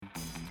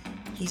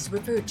He's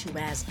referred to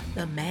as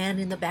the man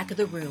in the back of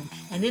the room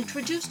and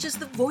introduced as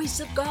the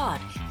voice of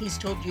God. He's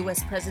told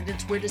U.S.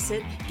 presidents where to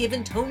sit,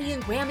 given Tony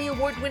and Grammy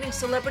award-winning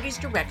celebrities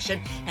direction,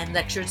 and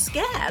lectured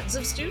scads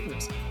of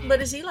students.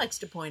 But as he likes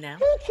to point out,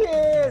 who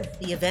cares?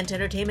 The event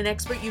entertainment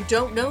expert you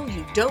don't know,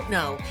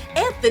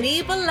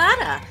 Anthony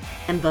Bellata.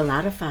 And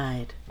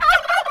Bellatified.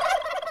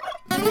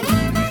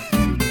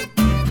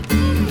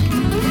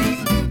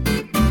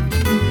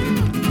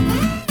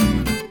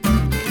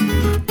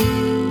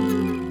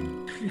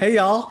 Hey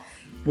y'all,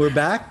 we're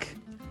back.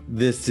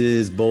 This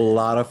is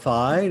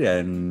Bellatified,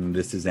 and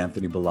this is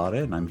Anthony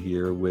Bellata, and I'm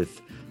here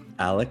with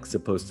Alex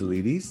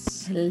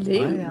Apostolides.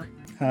 Hello.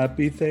 Hi.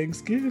 Happy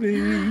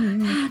Thanksgiving.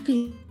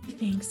 Happy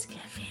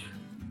Thanksgiving.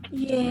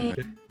 Yay.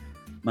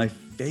 My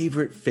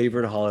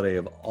favorite holiday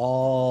of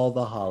all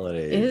the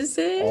holidays. Is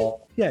it?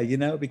 Yeah,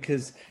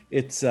 because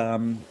it's a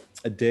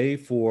day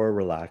for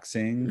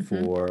relaxing,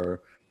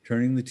 for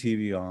turning the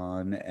TV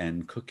on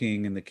and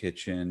cooking in the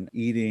kitchen,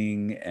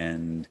 eating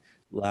and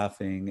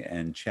laughing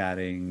and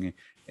chatting,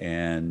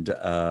 and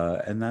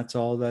that's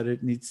all that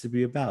it needs to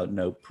be about.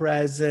 No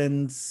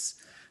presents,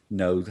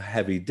 no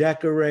heavy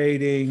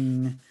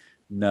decorating,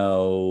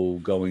 no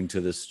going to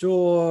the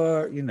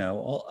store.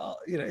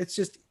 It's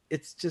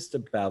just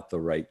about the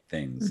right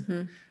things.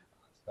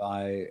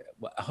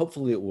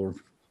 Hopefully it will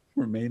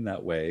remain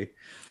that way.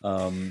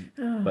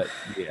 But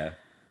yeah,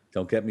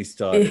 don't get me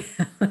started.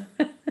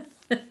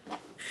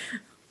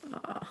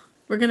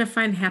 We're going to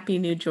find happy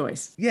new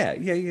joys. Yeah.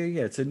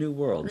 It's a new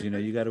world.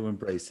 You got to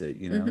embrace it.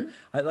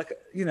 I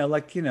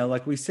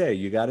like we say,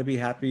 you got to be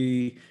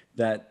happy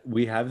that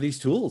we have these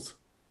tools.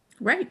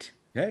 Right.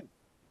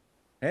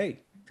 Hey,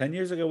 10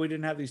 years ago, we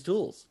didn't have these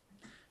tools.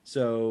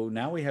 So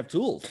now we have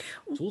tools.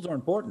 Tools are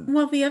important.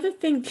 Well, the other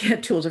thing,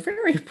 tools are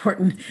very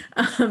important.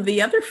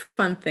 The other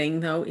fun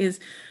thing, though,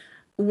 is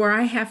where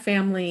I have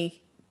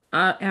family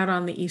out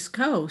on the East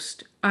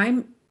Coast,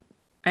 I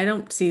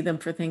don't see them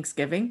for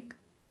Thanksgiving.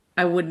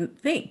 I wouldn't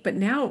think, but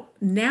now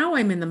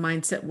I'm in the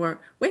mindset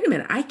where, wait a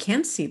minute, I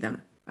can see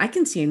them. I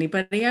can see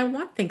anybody I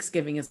want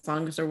Thanksgiving as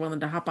long as they're willing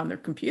to hop on their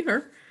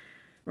computer,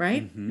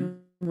 right?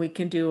 We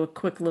can do a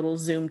quick little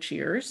Zoom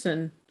cheers,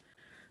 and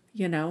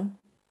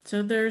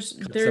so there's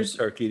some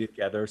turkey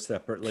together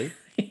separately.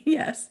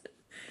 Yes,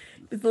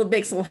 it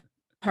makes it a little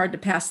hard to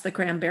pass the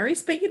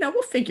cranberries, but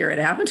we'll figure it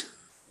out.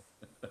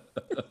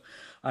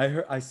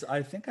 I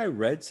think I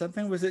read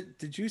something.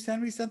 Did you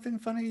send me something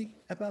funny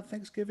about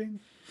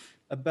Thanksgiving?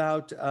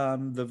 About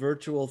the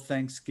virtual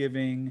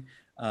Thanksgiving,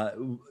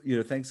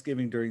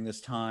 Thanksgiving during this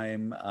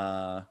time,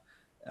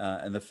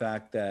 and the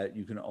fact that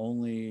you can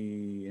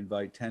only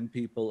invite 10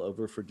 people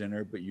over for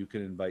dinner, but you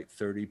can invite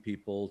 30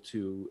 people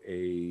to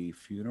a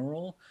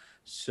funeral.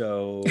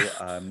 So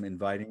I'm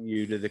inviting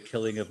you to the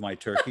killing of my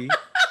turkey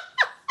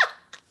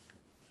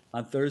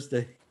on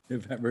Thursday,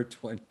 November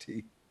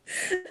 27th,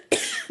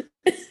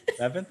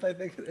 I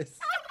think it is.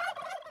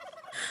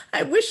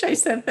 I wish I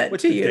sent that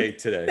What's to the you. date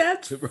today?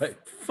 That's right.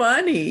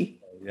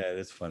 Funny. Yeah,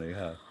 that's funny,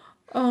 huh?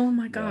 Oh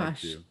my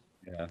gosh.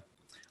 Yeah.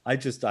 I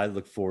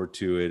look forward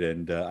to it,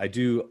 and I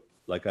do,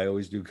 like I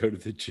always do, go to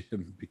the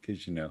gym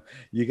because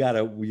you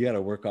gotta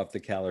work off the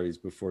calories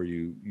before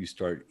you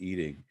start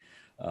eating.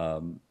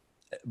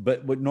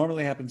 But what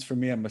normally happens for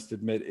me, I must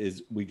admit,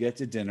 is we get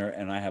to dinner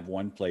and I have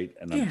one plate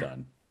and I'm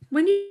done.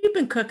 When you've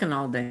been cooking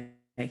all day.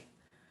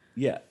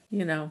 Yeah.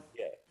 Yeah.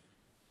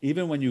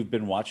 Even when you've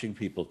been watching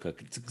people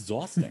cook, it's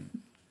exhausting.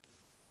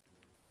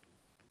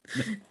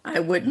 I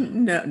wouldn't.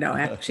 No,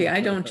 actually,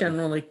 I don't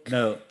generally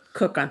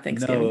cook on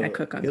Thanksgiving. I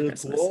cook on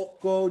Christmas. Il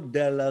cuoco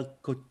della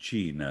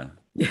cucina.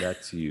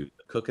 That's you.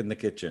 Cook in the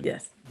kitchen.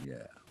 Yes.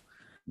 Yeah.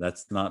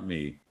 That's not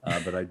me.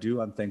 But I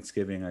do on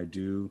Thanksgiving. I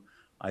do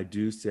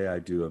say I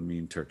do a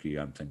mean turkey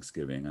on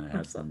Thanksgiving. I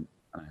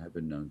have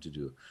been known to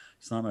do.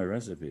 It's not my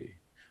recipe,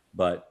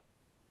 but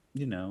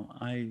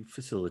I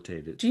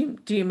facilitate it. Do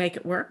you make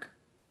it work?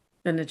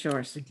 Then it's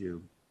yours. I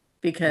do.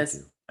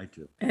 Because I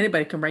do.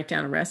 Anybody can write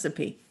down a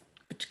recipe,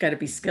 but you got to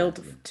be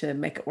skilled to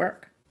make it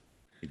work.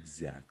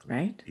 Exactly.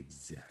 Right?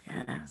 Exactly.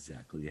 Yeah.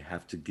 Exactly. You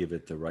have to give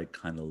it the right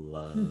kind of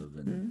love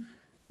and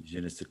je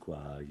ne sais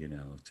quoi,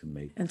 to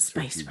make and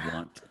spice you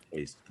want to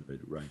taste good,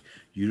 right?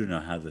 You don't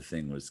know how the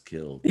thing was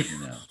killed,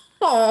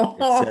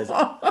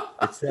 Oh.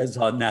 It says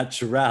on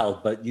natural,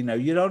 but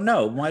you don't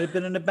know. It might have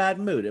been in a bad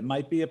mood. It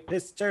might be a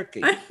piss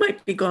turkey. I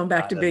might be going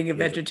back to being a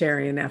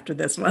vegetarian after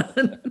this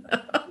one.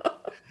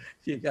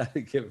 You got to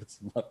give it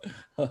some love.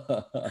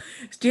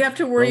 Do you have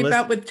to worry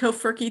about with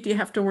tofurkey? Do you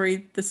have to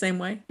worry the same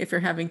way if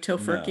you're having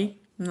tofurkey?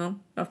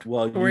 No.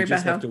 You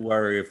just have to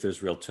worry if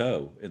there's real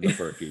toe in the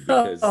turkey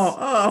because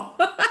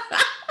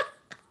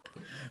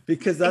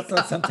because that's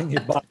not something you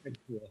buy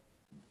into.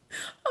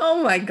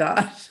 Oh my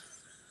gosh.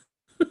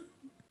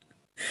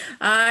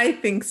 I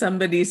think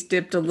somebody's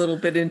dipped a little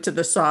bit into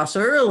the sauce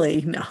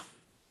early. No.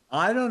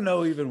 I don't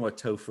know even what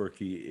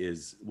tofurkey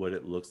is, what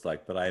it looks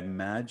like, but I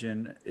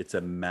imagine it's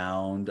a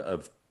mound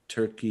of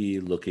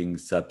turkey-looking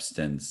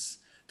substance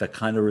that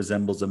kind of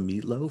resembles a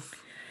meatloaf.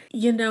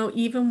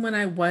 Even when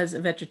I was a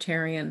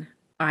vegetarian,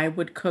 I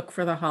would cook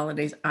for the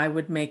holidays. I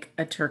would make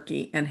a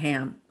turkey and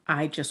ham.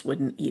 I just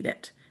wouldn't eat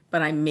it,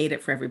 but I made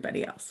it for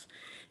everybody else.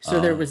 So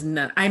there was Oh,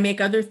 none. I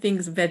make other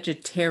things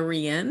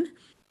vegetarian,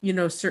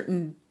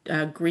 certain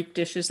Greek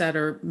dishes that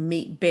are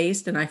meat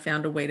based, and I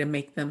found a way to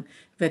make them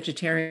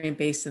vegetarian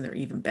based, and they're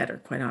even better,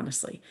 quite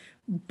honestly.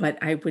 But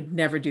I would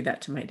never do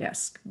that to my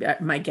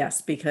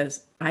guests,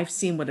 because I've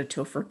seen what a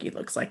tofurkey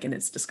looks like, and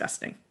it's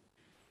disgusting.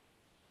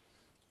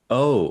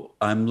 oh,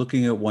 I'm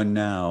looking at one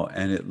now,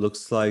 and it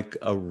looks like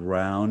a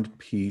round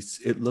piece.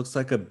 It looks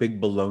like a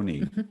big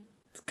bologna.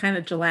 It's kind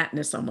of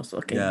gelatinous almost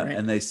looking, Yeah, right?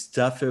 and they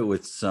stuff it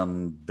with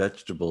some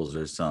vegetables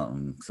or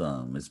something.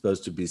 It's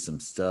supposed to be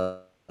some stuff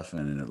in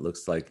it. And it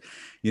looks like,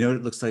 you know what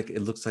it looks like?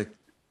 It looks like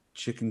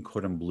chicken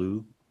cordon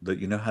bleu.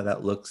 You know how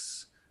that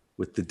looks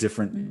with the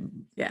different.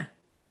 Yeah.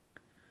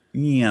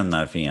 Yeah, I'm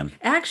not a fan.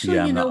 Actually,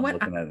 Yeah, you I'm know not. I'm what?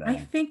 looking at it I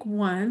now. think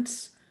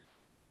once,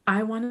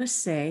 I want to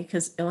say,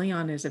 because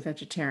Ileana is a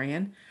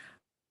vegetarian,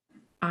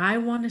 I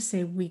want to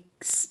say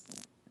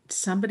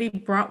somebody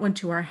brought one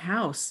to our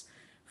house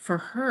for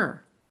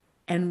her,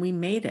 and we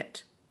made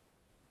it.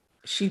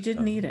 She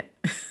didn't eat Oh.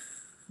 it.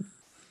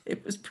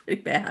 It was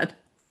pretty bad.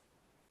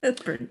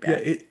 It's pretty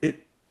Yeah, bad.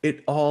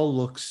 it all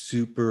looks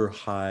super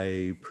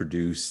high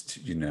produced,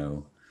 you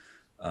know.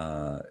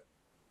 Uh,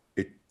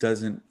 it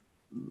doesn't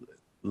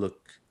look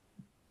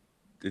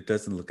it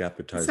doesn't look It's not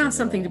appetizing at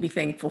something to all. be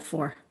thankful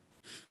for.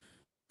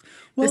 This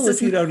Well,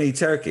 if you isn't, don't eat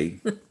turkey,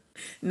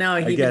 no,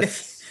 I even if,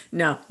 guess,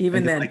 no, and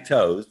even you then, like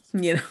toast,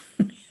 you know,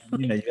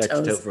 you know, you got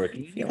your toes.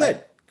 tofurkey, Feel you're like,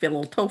 good. feel a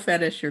little toe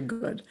fetish, you're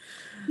good.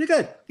 You're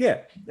good.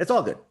 Yeah, it's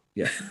all good.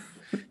 Yeah.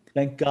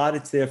 Thank God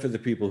it's there for the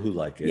people who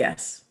like it.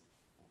 Yes,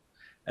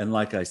 And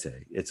like I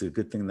say, it's a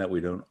good thing that we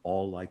don't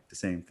all like the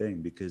same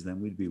thing because then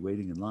we'd be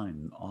waiting in line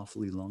an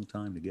awfully long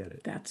time to get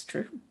it. that's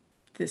true.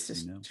 This You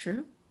is know,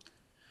 true.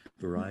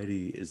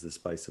 variety is the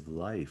spice of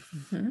life,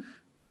 Hmm.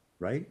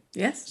 right?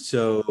 Yes.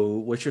 So,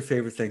 what's your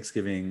favorite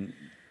Thanksgiving?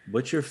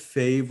 What's your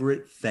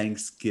favorite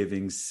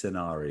Thanksgiving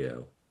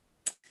scenario?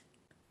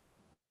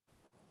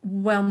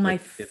 Well,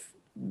 Like, if,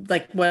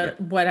 like yeah.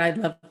 what I'd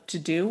love to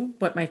do,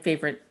 what my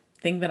favorite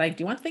thing that I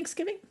do on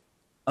Thanksgiving?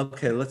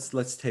 Okay,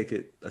 let's take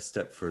it a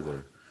step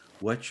further.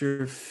 What's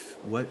your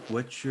what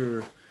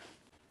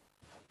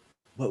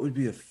would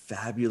be a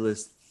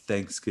fabulous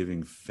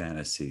Thanksgiving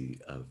fantasy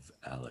of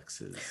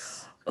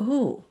Alex's?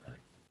 Oh, If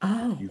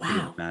oh, you could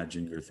wow.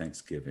 imagine your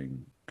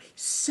Thanksgiving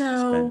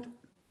So spent.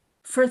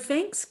 for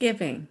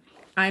Thanksgiving,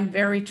 I'm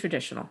very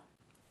traditional.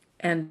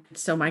 And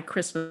so my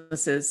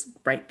Christmases,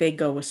 right, they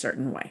go a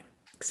certain way,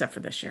 except for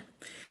this year.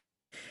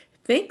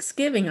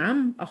 Thanksgiving,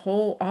 I'm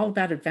all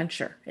about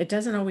adventure. It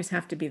doesn't always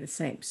have to be the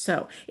same.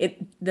 So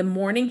the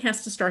morning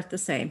has to start the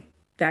same.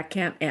 That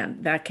can't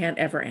end. That can't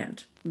ever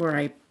end. Where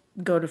I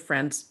go to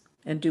friends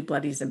and do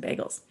bloodies and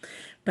bagels.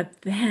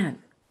 But then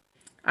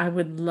I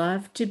would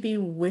love to be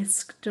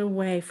whisked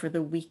away for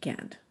the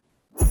weekend.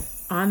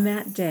 On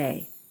that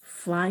day,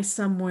 fly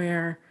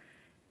somewhere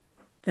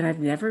that I've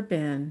never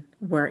been,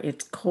 where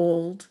it's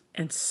cold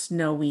and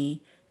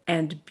snowy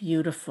and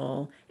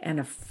beautiful and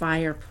a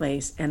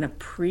fireplace and a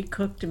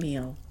pre-cooked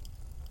meal.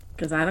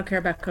 Because I don't care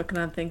about cooking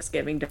on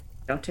Thanksgiving.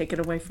 Don't take it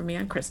away from me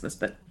on Christmas,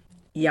 but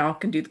y'all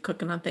can do the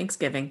cooking on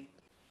Thanksgiving.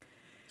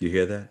 You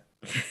hear that?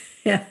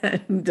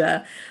 And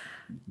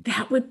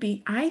that would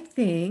be, I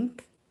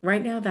think,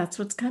 right now, that's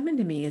what's coming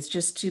to me, is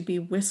just to be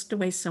whisked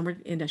away somewhere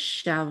in a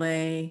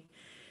chalet,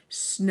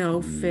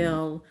 snow Mm,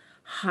 fill,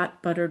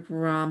 hot buttered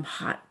rum,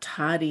 hot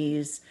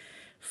toddies,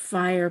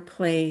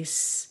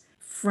 fireplace,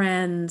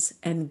 friends,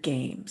 and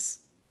games.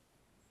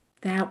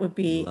 That would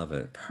be love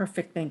it.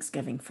 perfect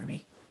Thanksgiving for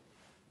me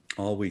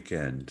All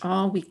weekend.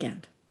 all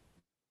weekend.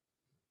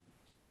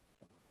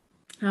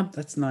 Um,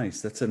 That's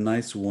nice. That's a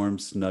nice, warm,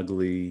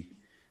 snuggly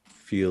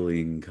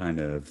feeling kind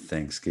of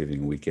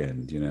Thanksgiving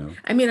weekend, you know?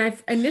 I mean, I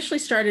initially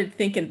started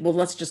thinking, well,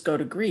 let's just go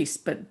to Greece,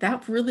 but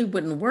that really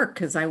wouldn't work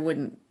because I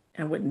wouldn't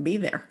be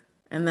there.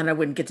 And then I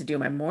wouldn't get to do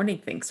my morning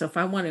thing. So if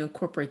I want to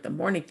incorporate the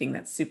morning thing,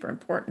 that's super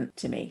important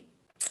to me.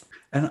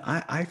 And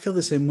I feel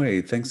the same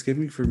way.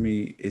 Thanksgiving for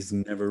me is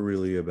never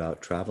really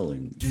about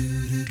traveling.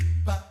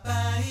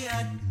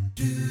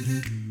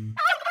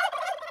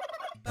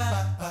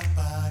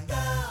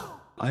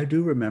 I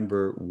do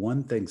remember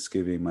one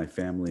Thanksgiving my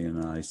family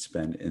and I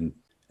spent and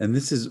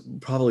this is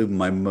probably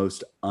my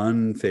most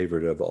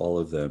unfavorite of all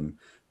of them,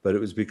 but it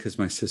was because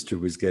my sister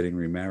was getting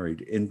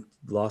remarried in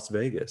Las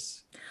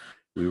Vegas.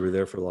 We were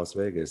there for Las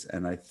Vegas,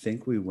 and I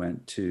think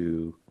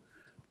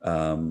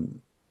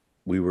um,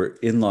 we were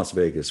in Las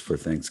Vegas for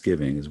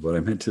Thanksgiving, is what I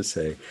meant to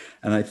say.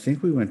 And I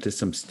think we went to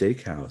some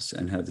steakhouse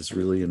and had this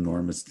really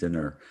enormous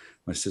dinner.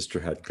 My sister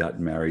had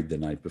gotten married the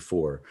night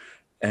before,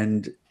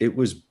 and it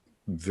was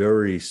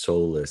very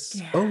soulless.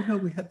 Yeah. Oh no,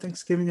 we had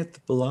Thanksgiving at the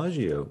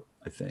Bellagio,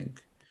 I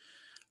think.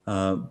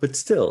 But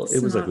still, it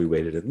It's was like we not,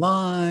 waited in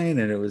line,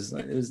 and it, it was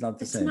not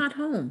the it's same. not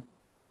home.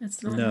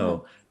 It's not home.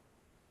 No.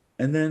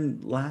 And then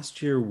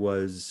last year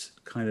was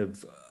kind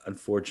of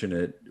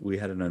unfortunate. We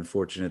had an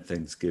unfortunate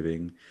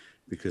Thanksgiving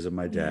because of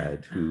my Yeah.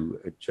 dad, who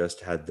had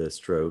just had the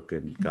stroke,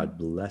 and Mhm. God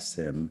bless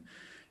him.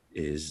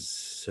 is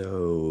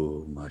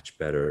so much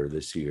better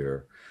this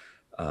year.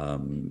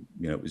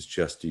 It was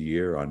just a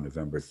year on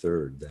November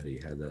 3rd that he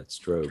had that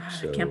stroke. God,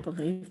 I can't So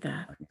believe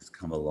that. it's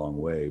come a long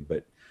way,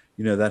 but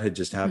that had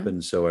just Mhm.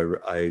 happened. So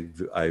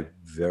I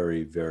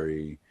very,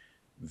 very,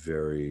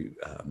 very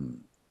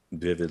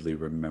vividly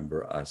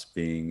remember us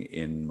being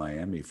in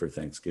Miami for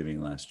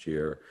Thanksgiving last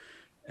year,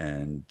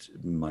 and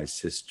my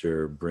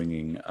sister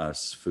bringing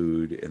us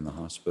food in the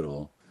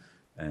hospital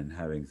and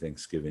having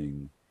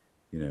Thanksgiving,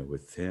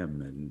 with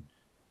him. And,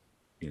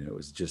 it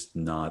was just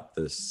not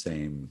the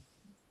same,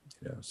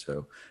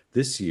 so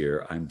this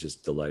year I'm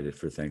just delighted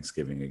for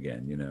Thanksgiving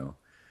again,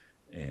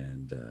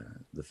 and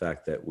the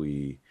fact that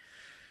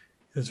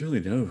there's really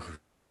no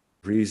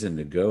reason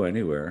to go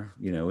anywhere.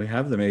 We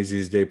have the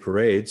Macy's Day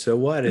Parade. So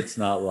what? It's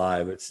not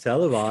live, it's It's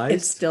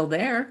televised. still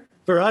there.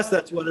 For us,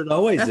 that's what it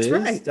always That's is,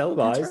 right. That's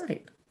televised.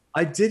 right.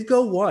 I did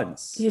go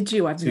once Did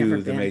you? I've never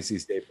to the been.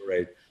 Macy's Day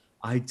Parade.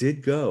 I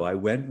did go. I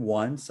went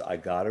once. I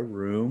got a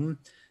room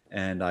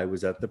and I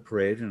was at the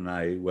parade, and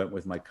I went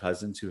with my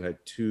cousins who had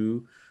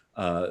two.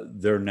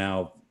 They're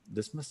now,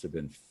 this must have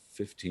been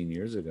 15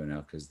 years ago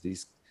now, because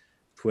these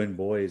twin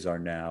boys are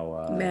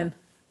now, Men.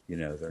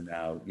 they're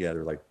now, yeah,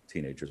 they're like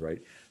teenagers,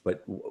 right?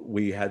 But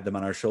we had them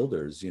on our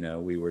shoulders.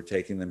 We were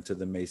taking them to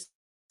the Macy's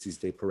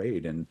Day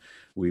Parade, and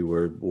we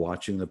were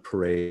watching the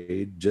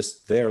parade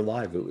just there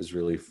live. It was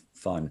really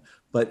fun,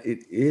 but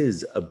it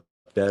is a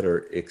better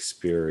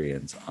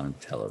experience on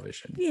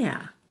television,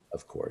 Yeah.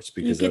 of course,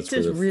 You because get that's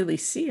where to really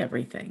see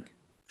everything.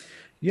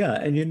 yeah.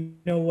 And you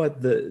know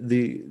what,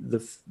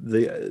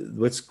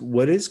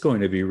 what is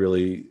going to be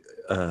really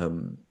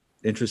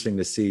interesting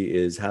to see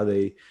is how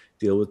they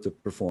deal with the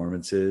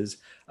performances.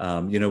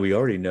 We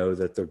already know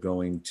that they're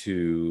going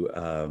to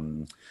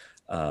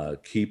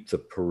keep the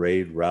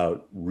parade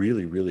route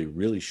really, really,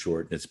 really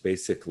short. And it's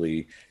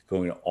basically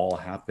going to all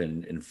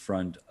happen in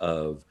front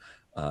of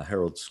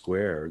Herald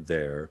Square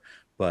there.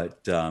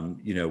 But,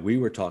 we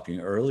were talking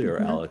earlier,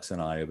 Mhm. Alex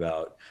and I,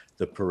 about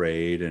the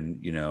parade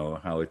and,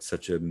 how it's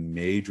such a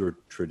major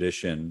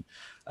tradition.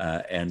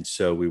 And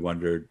so we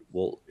wondered,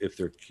 well, if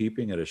they're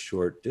keeping it a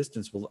short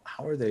distance, well,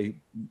 how are they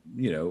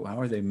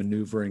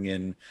maneuvering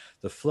in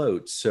the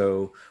floats?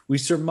 So we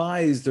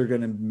surmise they're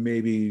going to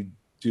maybe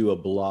do a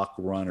block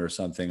run or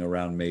something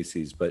around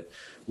Macy's, but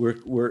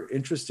we're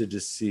interested to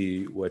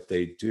see what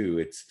they do.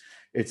 It's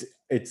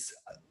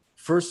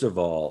first of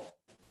all,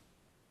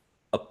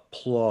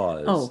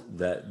 applause Oh,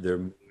 that they're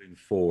moving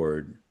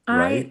forward, I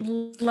right?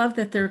 love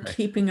that they're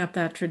keeping up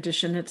that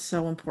tradition. It's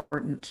so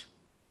important.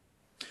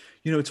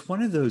 It's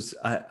one of those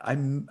I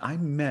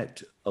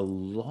met a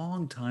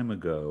long time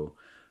ago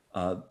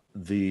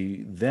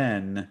the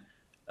then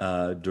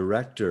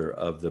director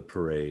of the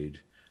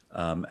parade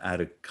at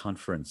a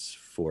conference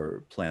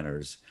for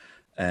planners,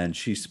 and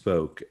she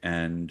spoke,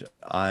 and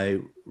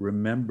I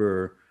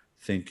remember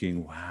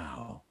thinking,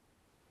 "Wow,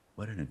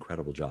 what an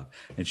incredible job!"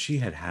 And she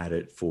had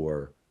it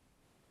for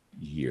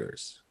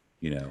years.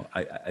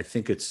 I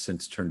think it's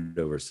since turned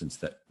over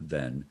since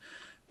then,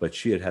 but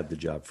she had the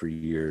job for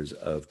years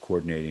of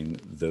coordinating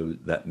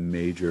that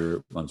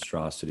major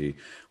monstrosity,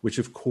 which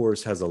of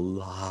course has a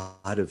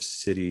lot of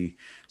city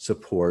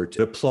support.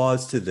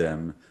 Applause to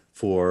them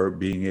for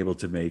being able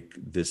to make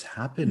this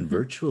happen Mhm.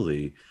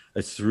 virtually.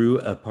 It's through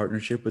a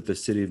partnership with the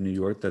city of New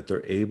York that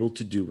they're able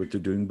to do what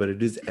they're doing, but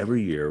it is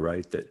every year,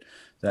 right?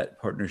 That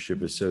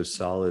partnership is so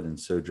solid and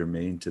so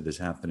germane to this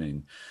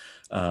happening.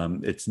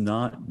 It's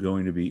not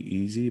going to be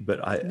easy, but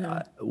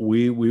No.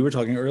 we were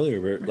talking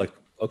earlier. We're Right. like,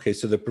 okay,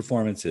 so the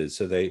performances.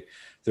 So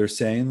they're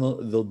saying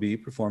there'll be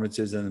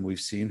performances, and we've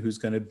seen who's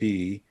going to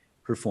be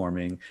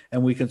performing,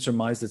 and we can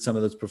surmise that some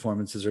of those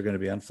performances are going to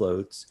be on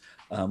floats.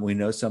 We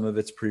know some of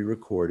it's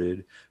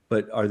pre-recorded,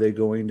 but are they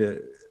going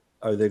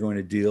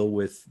to deal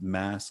with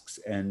masks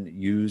and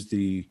use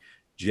the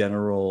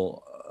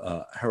general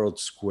Herald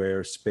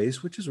Square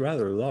space, which is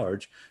rather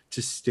large,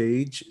 to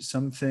stage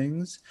some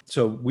things?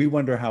 So we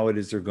wonder how it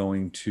is they're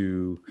going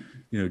to,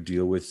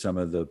 deal with some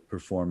of the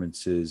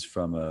performances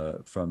from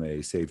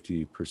a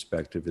safety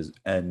perspective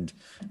and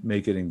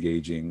make it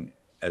engaging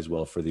as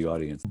well for the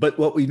audience. But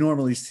what we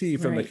normally see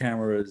from the Right.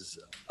 camera's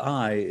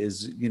eye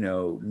is,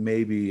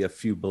 maybe a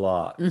few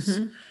blocks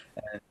Mhm.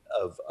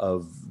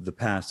 of the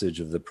passage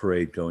of the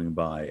parade going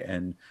by.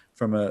 And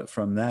from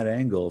that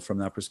angle, from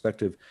that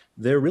perspective,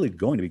 they're really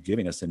going to be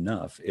giving us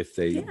enough if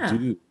they Yeah.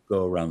 do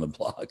go around the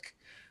block.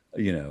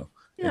 Yeah,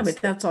 It's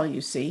but that's all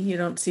you see. You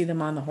don't see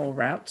them on the whole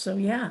route. So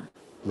yeah.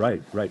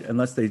 right.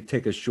 Unless they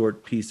take a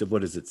short piece of,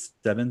 what is it,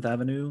 7th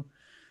Avenue,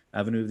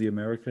 Avenue of the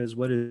Americas.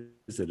 What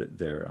is it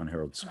there on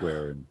Herald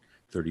Square and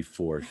I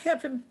 34th?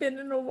 haven't been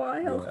in a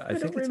while. Yeah, I I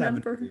don't think it's Avenue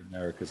of remember. the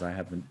Americas. I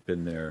haven't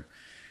been there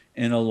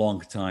in a long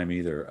time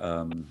either.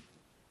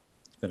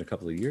 It's been a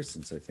couple of years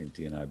since I think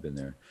Dee and I have been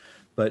there.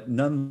 But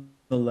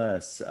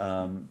nonetheless,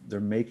 they're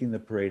making the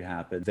parade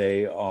happen.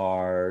 They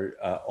are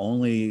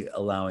only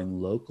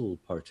allowing local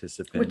Which is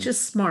participants.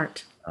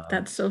 smart.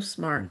 That's so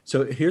smart.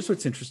 So here's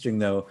what's interesting,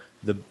 though.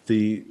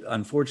 The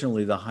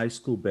unfortunately, the high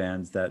school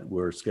bands that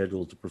were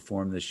scheduled to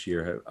perform this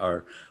year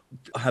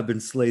have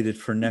been slated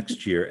for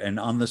next year. And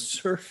on the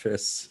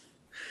surface,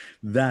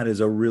 that is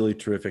a really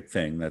terrific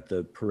thing that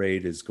the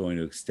parade is going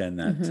to extend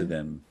that to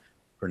them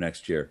for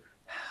next year.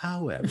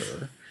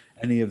 However,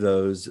 any of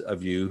those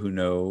of you who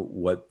know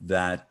what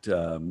that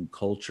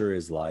culture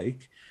is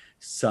like,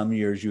 some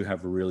years you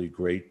have really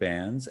great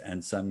bands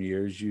and some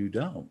years you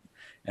don't.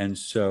 And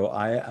so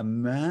I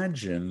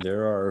imagine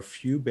there are a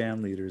few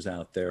band leaders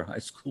out there, high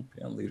school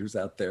band leaders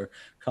out there,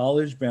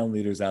 college band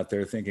leaders out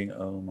there thinking,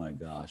 oh my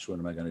gosh, what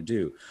am I going to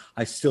do?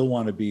 I still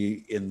want to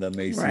be in the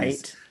Macy's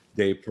Right.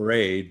 Day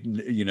Parade,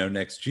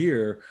 next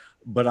year,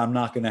 but I'm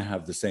not going to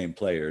have the same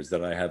players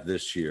that I have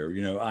this year.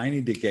 I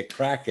need to get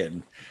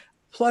cracking.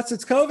 Plus,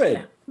 it's COVID.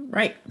 Yeah.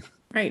 Right.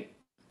 Right.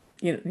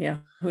 Yeah.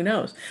 Who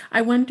knows?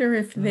 I wonder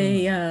if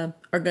they are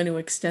going to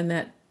extend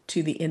that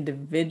to the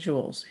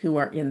individuals who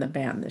are in the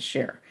band this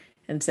year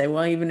and say,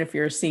 well, even if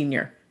you're a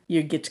senior,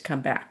 you get to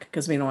come back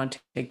because we don't want to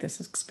take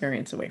this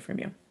experience away from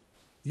you.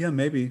 Yeah,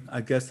 maybe.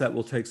 I guess that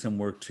will take some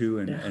work too.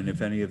 And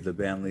if any of the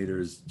band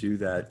leaders do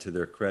that to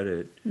their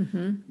credit,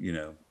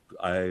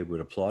 I would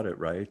applaud it,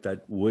 right?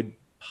 That would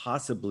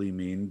possibly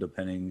mean,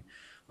 depending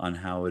on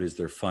how it is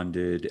they're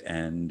funded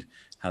and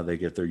how they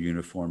get their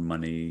uniform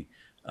money,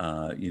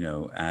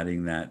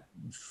 adding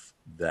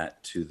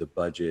that to the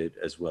budget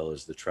as well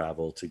as the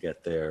travel to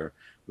get there,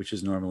 which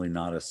is normally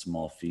not a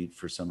small feat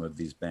for some of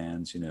these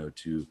bands,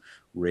 to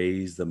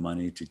raise the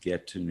money to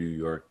get to New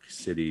York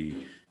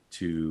City,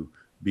 to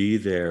be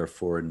there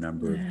for a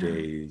number of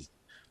days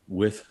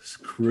with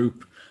a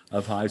group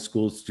of high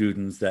school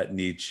students that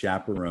need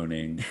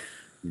chaperoning,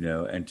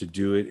 and to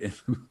do it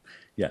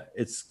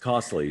it's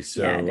costly.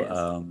 So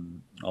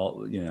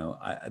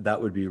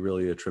that would be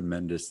really a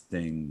tremendous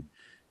thing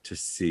to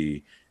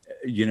see,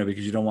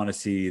 because you don't want to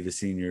see the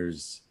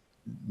seniors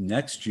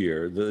next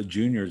year, the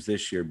juniors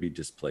this year, be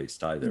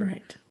displaced either.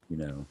 Right.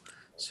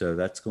 So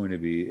that's going to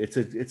be, it's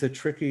a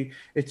tricky,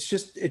 it's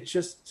just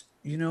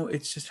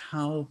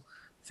how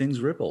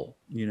things ripple,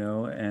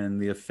 and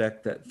the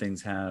effect that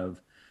things have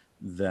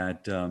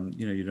that,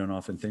 you don't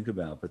often think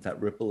about, but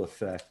that ripple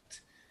effect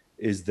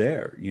is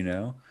there,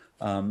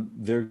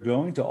 they're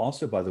going to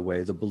also, by the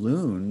way, the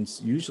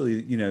balloons usually,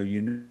 it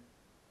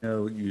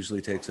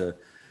usually takes a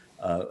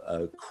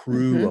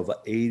crew of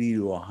 80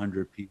 to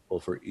 100 people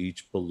for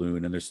each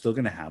balloon, and they're still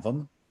going to have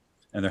them,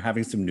 and they're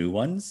having some new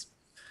ones,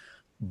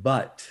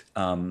 but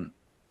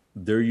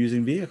they're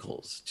using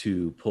vehicles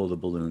to pull the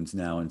balloons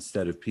now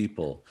instead of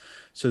people.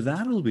 So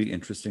that'll be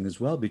interesting as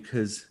well,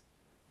 because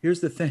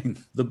here's the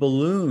thing: the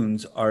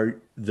balloons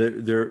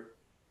they're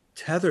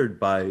tethered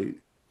by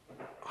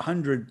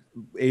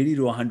 80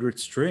 to 100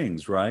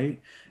 strings,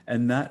 right?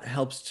 And that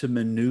helps to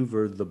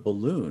maneuver the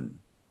balloon.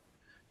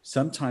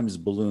 Sometimes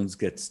balloons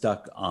get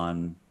stuck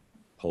on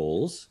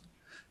poles.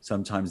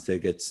 Sometimes they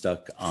get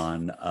stuck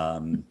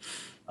on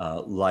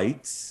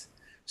lights.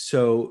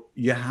 So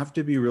you have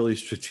to be really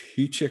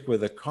strategic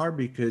with a car,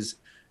 because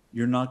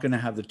you're not going to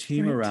have the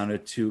team around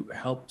it to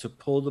help to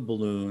pull the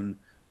balloon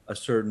a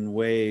certain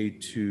way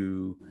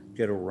to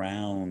get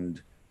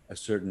around a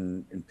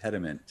certain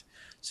impediment.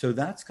 So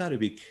that's got to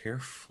be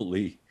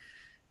carefully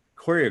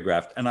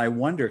choreographed. And I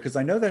wonder, because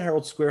I know that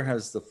Herald Square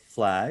has the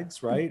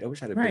flags, right? I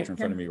wish I had a picture in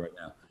front of me right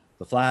now.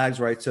 The flags,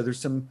 right? So there's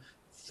some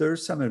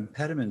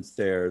impediments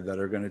there that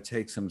are going to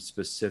take some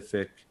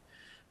specific,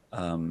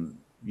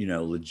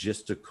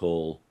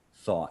 logistical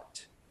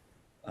thought.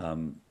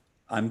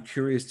 I'm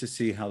curious to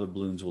see how the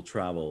balloons will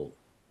travel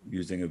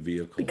using a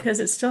vehicle, because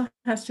it still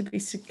has to be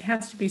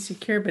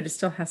secure, but it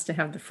still has to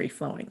have the free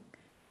flowing.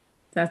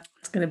 That's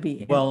going to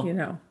be,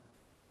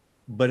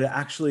 But it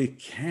actually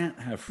can't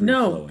have free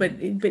No,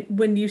 flowing. but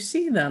when you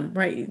see them,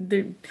 right,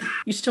 you're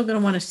still going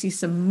to want to see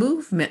some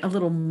movement, a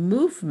little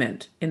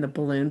movement in the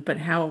balloon. But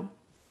I don't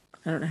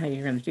know how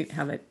you're going to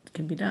how that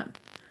can be done.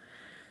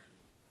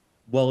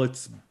 Well,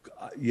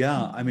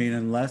 I mean,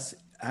 unless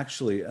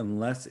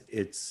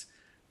it's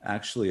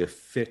actually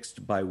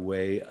affixed by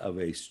way of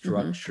a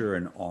structure,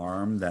 an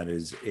arm that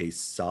is a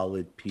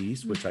solid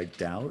piece, which I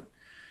doubt,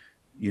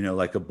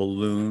 like a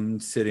balloon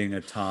sitting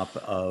atop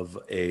of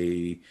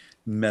a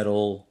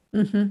metal,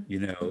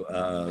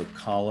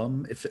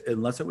 column.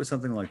 Unless it was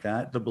something like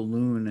that, the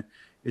balloon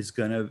is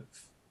going to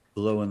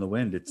blow in the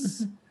wind.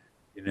 It's,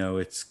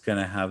 it's going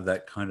to have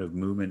that kind of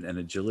movement and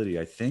agility.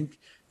 I think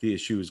the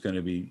issue is going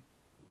to be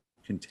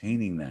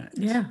containing that.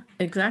 Yeah,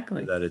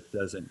 exactly. So that it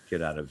doesn't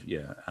get out of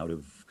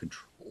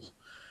control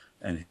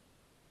and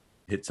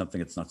hit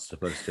something it's not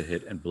supposed to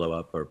hit and blow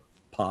up or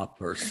pop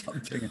or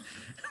something,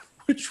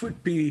 which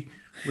would be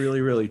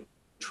really, really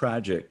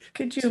tragic.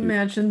 Could you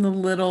imagine the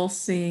little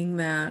seeing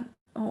that?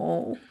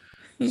 Oh,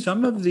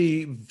 some of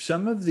the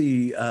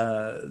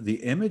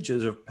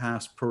images of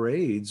past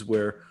parades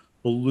where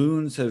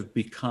balloons have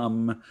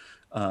become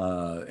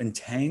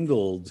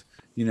entangled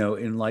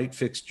in light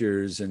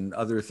fixtures and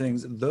other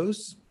things,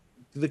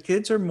 the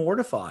kids are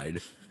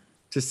mortified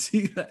to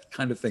see that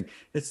kind of thing.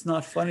 It's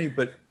not funny,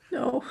 but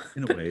No,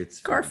 in a but way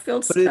it's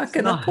Garfield funny. But stuck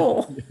in a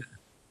pole.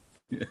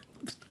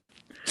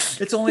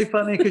 It's only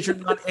funny because you're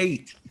not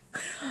 8.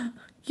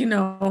 You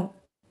know,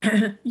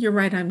 you're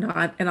right. I'm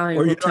not, and I Or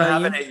will you don't tell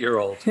have you, an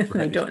 8-year-old. I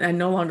Right? don't. I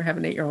no longer have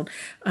an 8-year-old,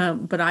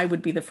 but I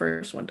would be the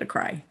first one to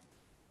cry.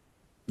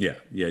 Yeah,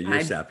 you're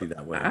I, sappy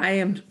that way.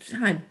 I'm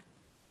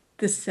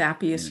the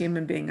sappiest Yeah.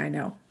 human being I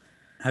know.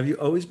 Have you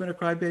always been a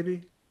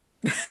crybaby?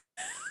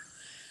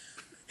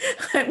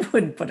 I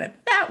wouldn't put it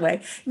that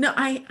way. No,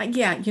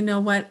 yeah, you know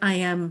what? I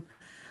am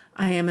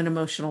an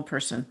emotional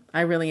person.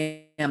 I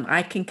really am.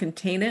 I can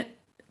contain it,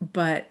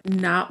 but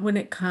not when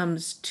it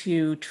comes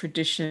to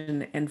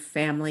tradition and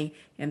family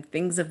and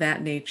things of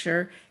that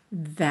nature.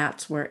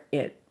 That's where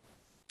it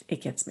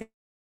gets me.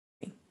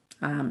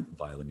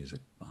 Violin music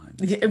behind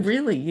Yeah, this.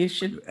 really, you You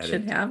should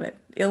edit. have it.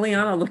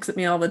 Ileana looks at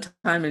me all the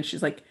time and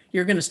she's like,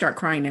 "You're going to start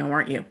crying now,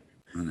 aren't you?"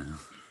 I know.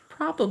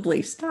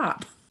 Probably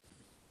stop.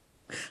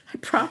 I You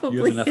have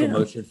probably enough am.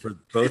 emotion for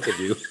both of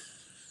you.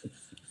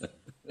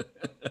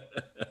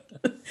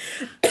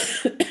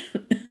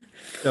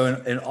 So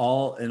in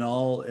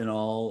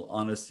all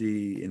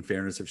honesty, in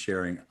fairness of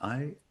sharing,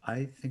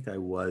 I think I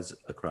was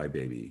a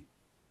crybaby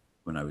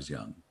when I was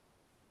young.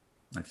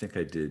 I think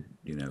I did,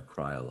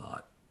 cry a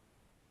lot.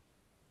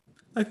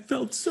 I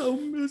felt so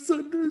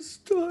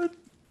misunderstood.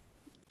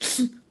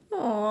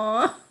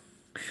 Aw.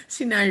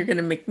 See, now you're going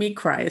to make me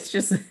cry.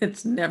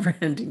 It's never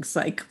ending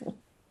cycle.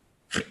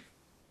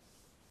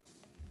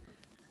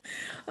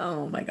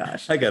 Oh my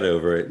gosh. I got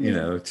over it,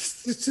 it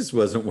just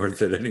wasn't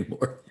worth it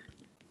anymore.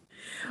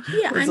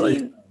 Yeah, I It's like,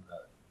 mean,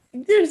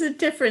 there's a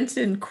difference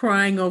in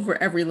crying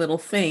over every little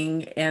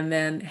thing and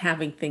then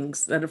having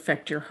things that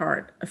affect your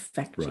heart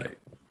affect you. right,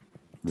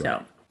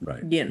 So,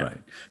 right, you know. right.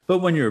 But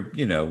when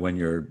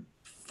you're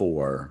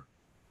 4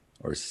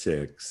 or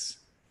 6,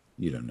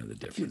 you don't know the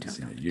difference.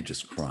 don't know the You're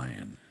just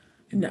crying.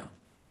 No.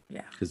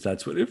 Yeah. Because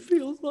that's what it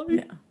feels like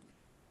No.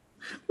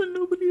 when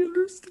nobody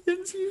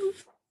understands you.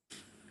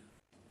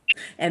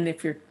 And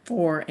if you're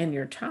 4 and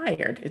you're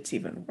tired, it's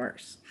even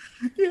worse.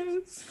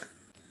 Yes.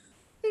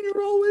 And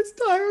you're always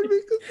tired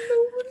because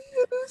nobody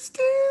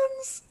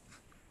understands.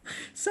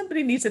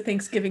 Somebody needs a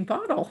Thanksgiving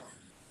bottle.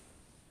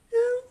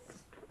 Yes.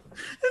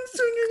 And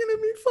soon you're going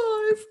to be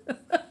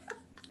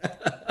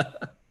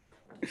 5.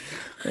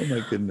 Oh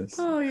my goodness.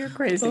 Oh, you're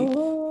crazy.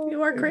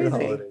 You are the crazy.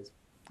 holidays.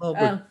 Well,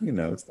 but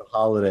it's the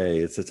holiday.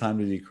 It's a time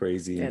to be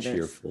crazy and It is.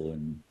 cheerful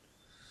and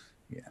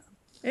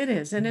It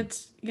is, and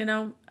it's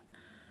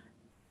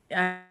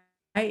I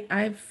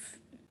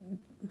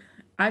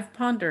I've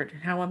pondered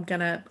how I'm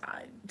gonna.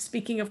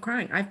 Speaking of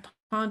crying, I've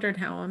pondered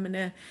how I'm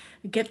gonna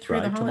get through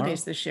Cry the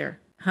holidays tomorrow? this year.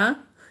 Huh?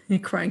 You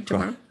crying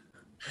tomorrow?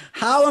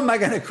 how am I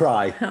going to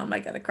cry? How am I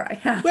gonna cry?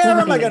 Where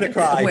am I gonna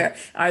cry? Where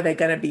are they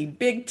gonna be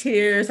big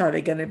tears? Are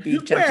they gonna be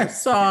gentle Where?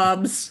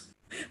 sobs?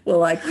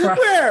 Will I cry?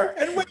 Where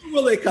and when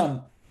will they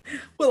come?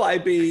 Where will I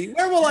be?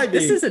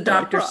 This is a Will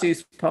I Dr. cry?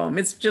 Seuss poem.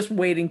 It's just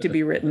waiting to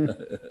be written.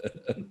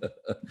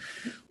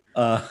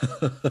 Uh,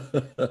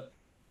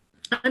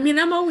 I mean,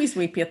 I'm always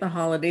weepy at the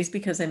holidays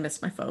because I miss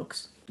my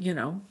folks,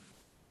 yeah.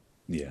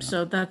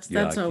 So that's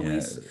Yeah, I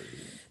always can't-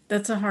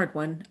 that's a hard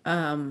one.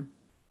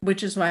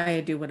 Which is why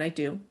I do what I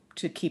do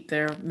to keep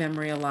their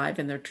memory alive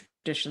and their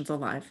traditions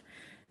alive.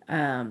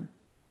 Um,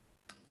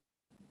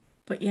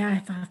 but yeah, I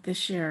thought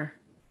this year,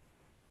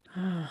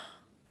 I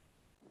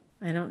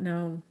don't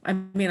know. I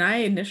mean, I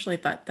initially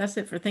thought that's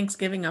it for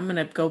Thanksgiving. I'm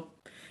gonna go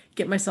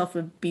get myself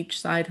a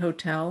beachside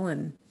hotel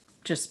and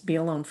just be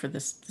alone for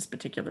this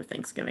particular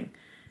Thanksgiving.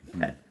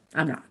 But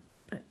I'm not.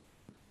 But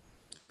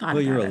thought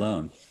Well, you're about it.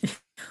 alone,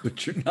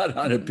 but you're not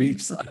on a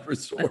beachside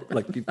resort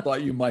like you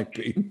thought you might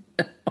be.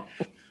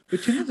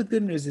 But the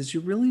good news is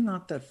you're really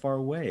not that far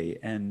away,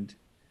 and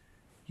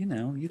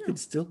you could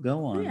still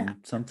go on Yeah.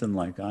 something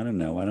like, I don't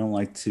know. I don't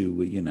like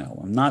to,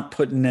 I'm not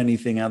putting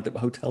anything out there,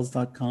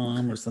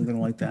 hotels.com or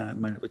something like that.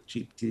 Might have a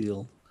cheap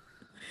deal.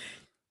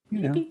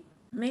 Maybe.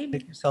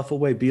 Take yourself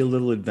away. Be a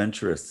little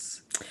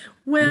adventurous.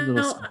 Be a little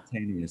Well,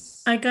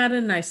 spontaneous. I got a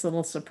nice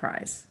little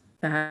surprise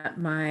that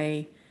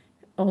my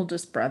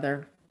oldest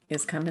brother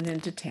is coming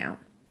into town.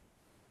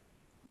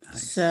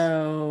 Nice.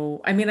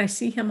 So, I mean, I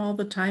see him all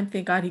the time.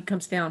 Thank God he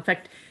comes down. In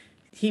fact,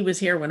 he was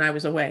here when I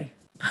was away.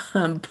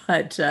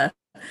 But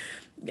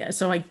yeah,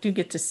 so I do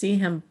get to see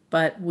him,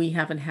 but we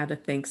haven't had a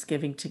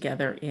Thanksgiving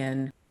together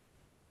in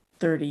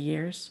 30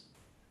 years.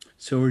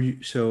 So are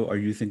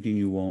you thinking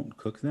you won't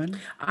cook then?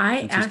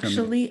 I Since he's coming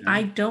actually, into town?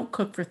 I don't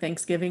cook for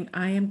Thanksgiving.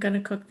 I am going to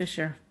cook this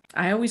year.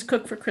 I always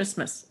cook for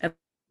Christmas, and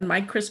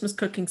my Christmas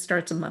cooking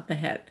starts a month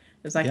ahead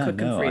as I Yeah,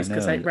 cook and no, I freeze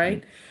because know. I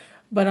right.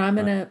 But I'm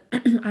gonna, I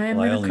am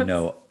Well, I gonna only cook.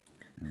 know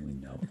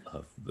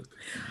of the cooking.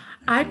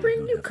 I really bring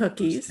don't you have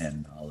cookies.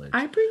 firsthand knowledge.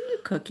 I bring you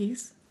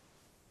cookies.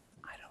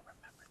 I don't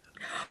remember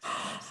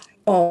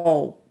them.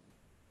 Oh,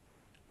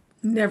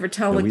 never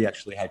tell No, a we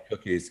actually had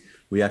cookies.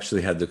 We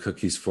actually had the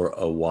cookies for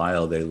a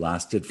while. They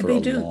lasted for They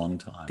a do. long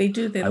time. They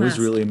do. They I was last.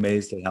 really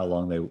amazed at how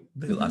long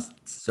they last.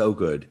 So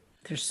good.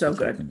 They're so Let's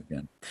make good. them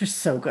again. They're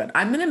so good.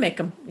 I'm gonna make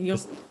them.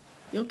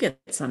 You'll get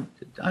some.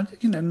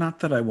 Not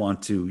that I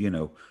want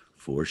to,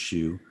 force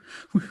you.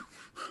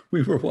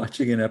 We were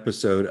watching an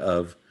episode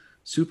of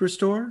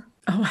Superstore.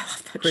 Oh, I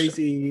love that show.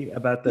 Crazy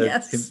about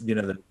Yes.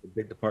 the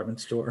big department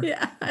store.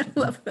 Yeah, I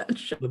love that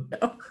show.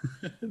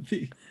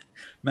 The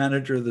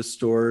manager of the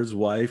store's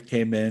wife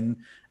came in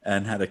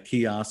and had a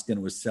kiosk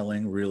and was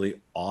selling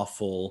really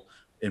awful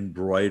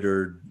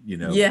embroidered,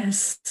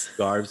 Yes.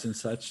 scarves and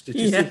such. Did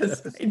you see that Yes,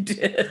 episode? I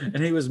did.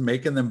 And he was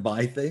making them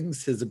buy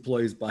things. His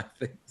employees buy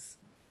things.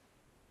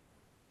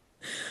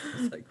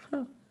 It's like,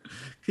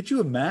 could you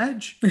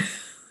imagine?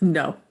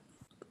 No.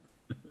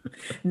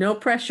 No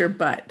pressure,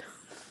 but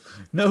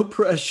No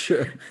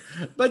pressure.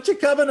 But you're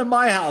coming to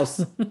my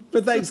house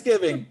for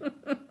Thanksgiving.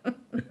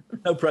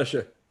 No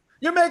pressure.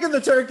 You're making the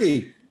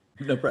turkey.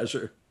 No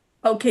pressure.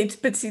 okay.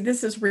 But see,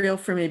 this is real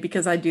for me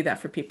because I do that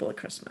for people at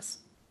Christmas.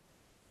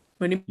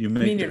 What do You you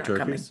make mean their you're not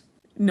coming? turkeys?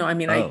 No, I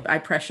mean, Oh. I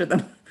pressure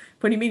them.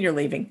 What do you mean you're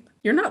leaving?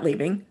 You're not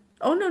leaving.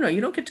 Oh, no,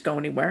 you don't get to go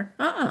anywhere.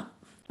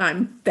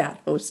 I'm that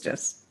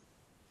hostess.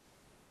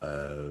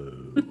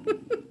 Oh.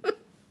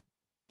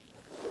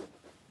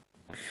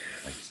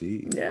 I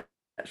see. Yes.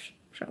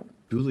 So,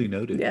 Duly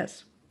noted.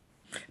 yes.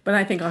 But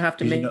I think I'll have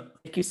to You make know-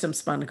 you some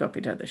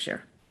spanakopita this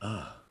year.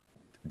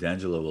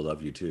 D'Angelo will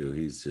love you too.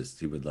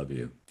 He would love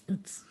you.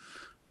 It's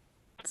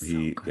so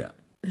He, good. yeah.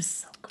 It's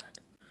so good.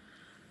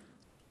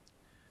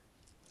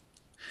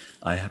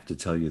 I have to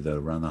tell you though,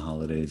 around the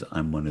holidays,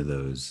 I'm one of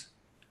those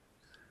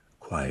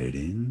quiet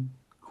in,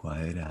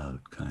 quiet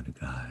out kind of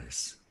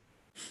guys.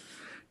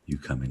 You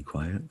come in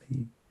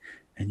quietly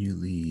and you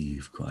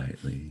leave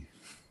quietly.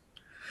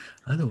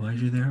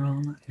 Otherwise, you're there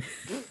all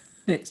night.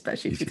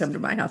 Especially if you come to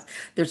my house.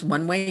 There's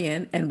one way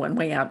in and one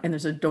way out, and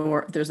there's a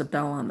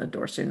bell on the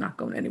door, so you're not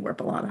going anywhere,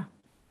 Bellotta.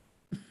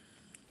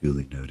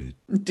 Duly noted.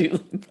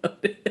 Duly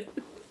noted.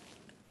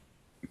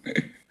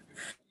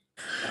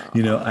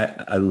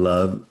 I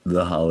love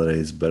the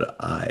holidays, but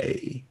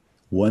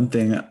one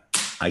thing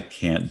I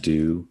can't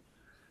do,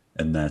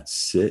 and that's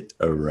sit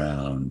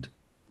around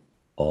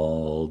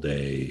all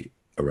day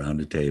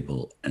around a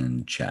table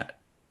and chat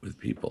with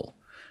people.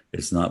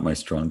 It's not my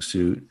strong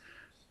suit.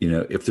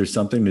 If there's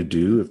something to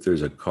do, if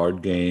there's a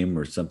card game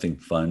or something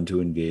fun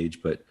to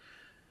engage, but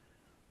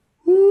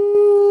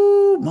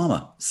woo,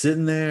 mama,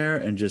 sitting there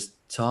and just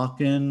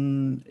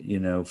talking,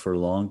 for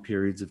long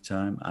periods of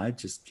time, I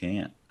just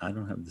can't. I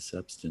don't have the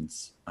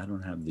substance. I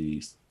don't have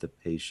the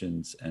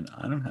patience, and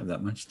I don't have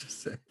that much to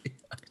say.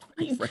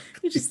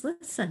 You just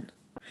listen.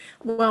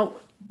 Well,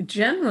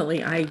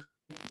 generally,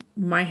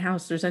 my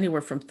house, there's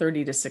anywhere from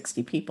 30 to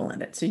 60 people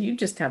in it. So you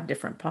just have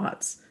different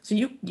pots. So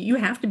you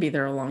have to be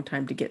there a long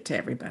time to get to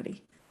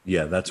everybody.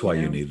 Yeah, that's why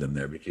you know? need them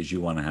there, because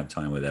you want to have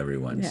time with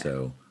everyone. Yeah.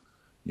 So,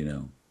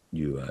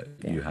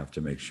 you have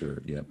to make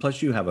sure. Yeah.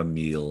 Plus, you have a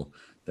meal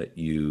that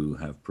you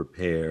have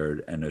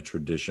prepared and a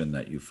tradition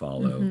that you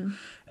follow. And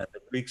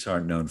the Greeks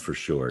aren't known for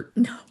short.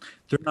 No.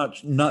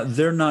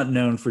 They're not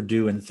known for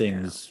doing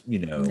things,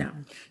 No.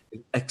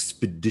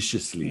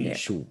 expeditiously Yeah.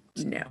 short.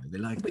 No. They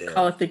like We that.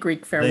 call it the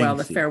Greek farewell.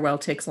 lengthy. The farewell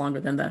takes longer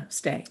than the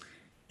stay.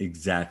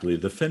 Exactly.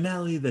 The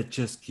finale that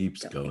just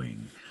keeps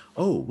going.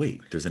 Oh,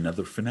 wait, there's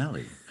another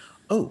finale.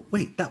 Oh,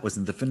 wait, that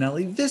wasn't the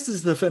finale. This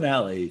is the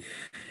finale.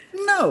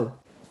 No,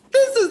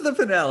 this is the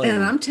finale.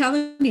 And I'm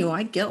telling you,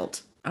 I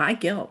guilt.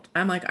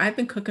 I'm like, I've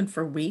been cooking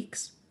for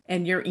weeks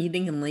and you're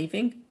eating and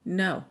leaving.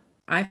 No,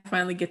 I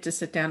finally get to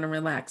sit down and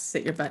relax.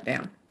 Sit your butt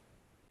down.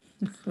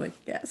 Like,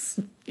 yes.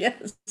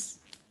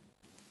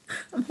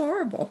 I'm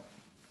horrible.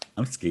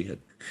 I'm scared.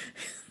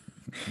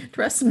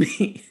 Trust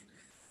me.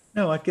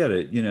 No, I get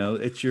it.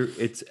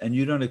 And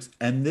you don't,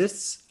 and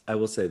this, I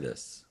will say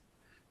this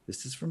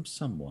is from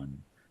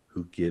someone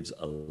who gives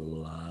a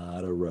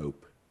lot of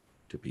rope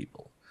to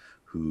people,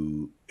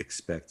 who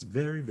expects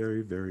very,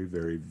 very, very,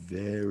 very,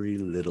 very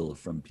little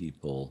from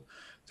people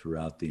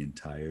throughout the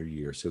entire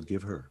year. So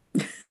give her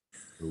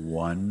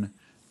one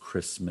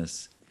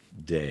Christmas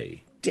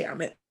day,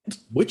 Damn it.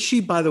 which she,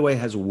 by the way,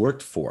 has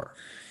worked for.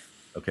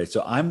 Okay,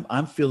 so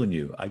I'm feeling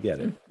you. I get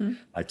it.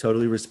 I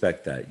totally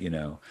respect that,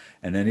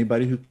 And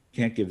anybody who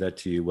can't give that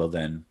to you, well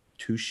then,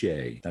 touche.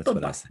 That's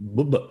what I say.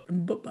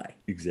 Bye-bye.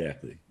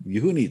 Exactly.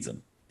 Who needs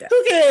them? Yeah.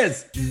 Who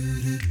cares?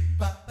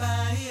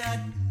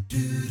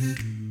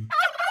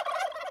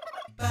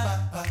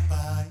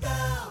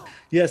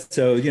 Yes,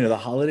 so the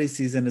holiday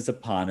season is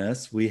upon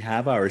us. We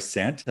have our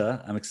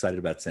Santa. I'm excited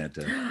about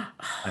Santa.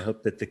 I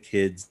hope that the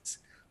kids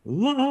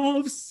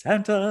love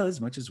Santa as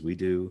much as we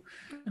do.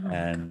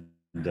 And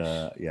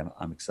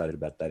I'm excited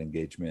about that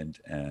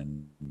engagement.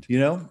 And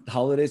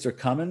holidays are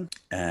coming,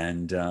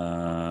 and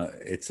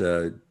it's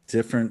a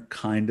different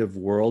kind of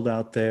world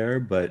out there,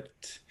 but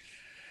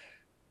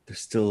there's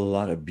still a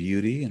lot of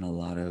beauty and a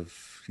lot of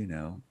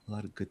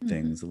good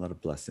things, a lot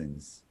of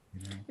blessings.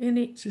 And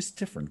It's just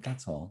different.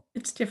 That's all.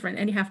 it's different,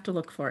 and you have to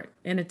look for it.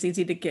 And it's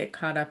easy to get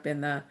caught up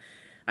in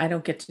I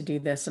don't get to do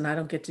this and I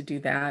don't get to do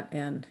that,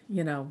 and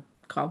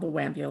call the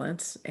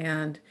ambulance.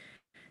 And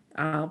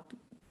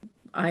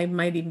I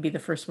might even be the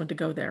first one to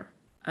go there.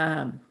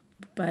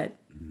 But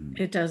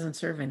It doesn't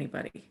serve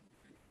anybody.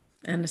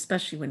 And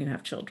especially when you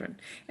have children.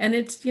 And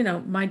it's,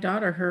 my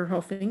daughter, her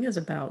whole thing is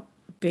about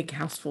big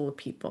house full of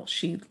people.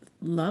 She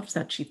loves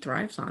that. She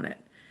thrives on it.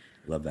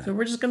 Love So that.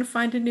 we're just going to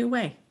find a new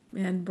way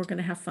and we're going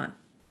to have fun.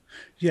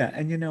 Yeah,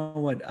 and you know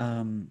what?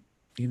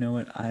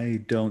 I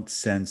don't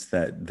sense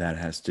that that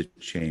has to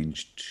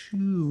change too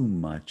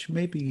much.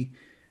 Maybe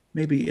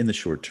in the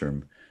short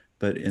term,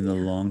 but in the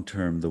long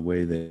term, the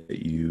way that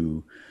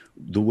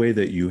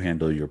you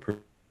handle your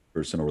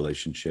personal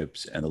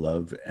relationships and the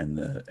love and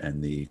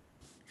the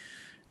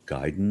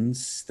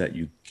guidance that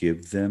you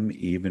give them,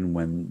 even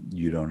when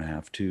you don't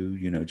have to,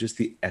 just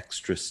the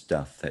extra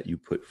stuff that you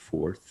put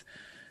forth.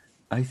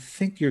 I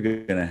think you're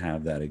going to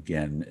have that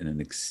again in an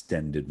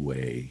extended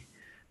way.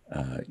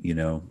 You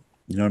know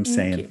what I'm Thank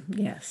saying?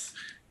 you. Yes.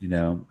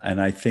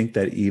 And I think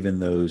that even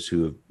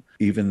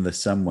the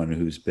someone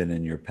who's been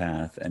in your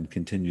path and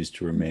continues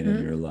to remain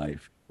in your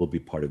life will be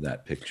part of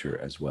that picture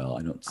as well.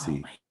 I don't see.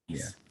 Always.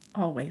 Yeah.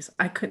 Always.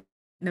 I couldn't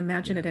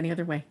imagine it any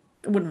other way.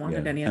 I wouldn't want Yeah.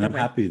 it any And other way.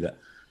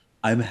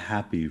 I'm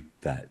happy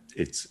that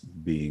it's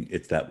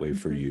that way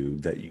for you,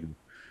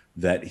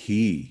 that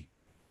he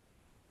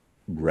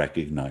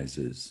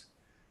recognizes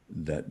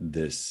that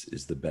this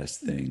is the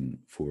best thing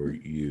for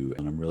you.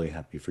 And I'm really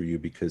happy for you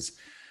because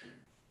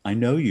I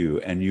know you,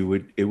 and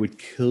it would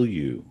kill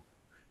you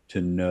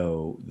to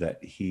know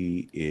that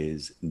he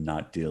is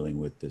not dealing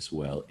with this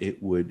well.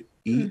 It would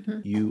eat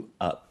you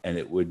up, and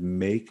it would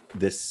make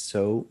this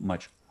so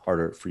much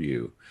harder for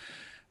you.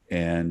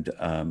 And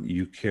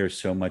you care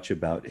so much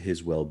about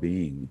his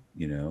well-being,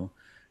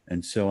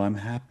 and so I'm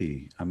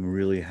happy. I'm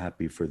really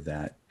happy for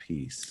that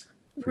piece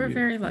for We're you.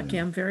 very lucky.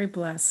 I'm very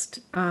blessed.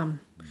 I'm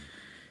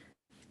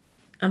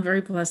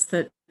very blessed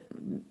that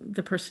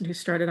the person who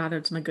started out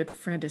as my good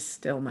friend is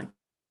still my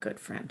good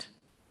friend.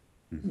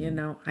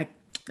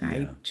 I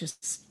Yeah.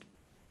 just,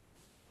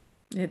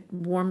 it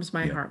warms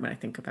my Yeah. heart when I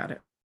think about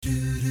it.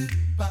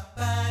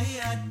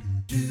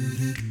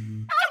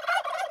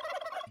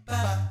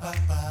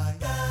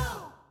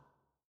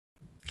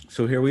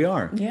 So here we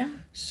are. Yeah.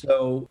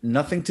 So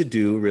nothing to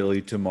do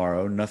really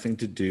tomorrow, nothing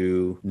to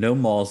do, no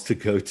malls to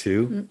go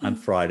to on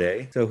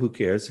Friday. So who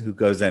cares? Who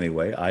goes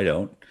anyway? I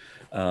don't.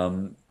 Not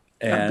me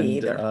And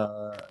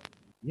either.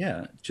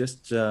 yeah,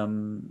 just a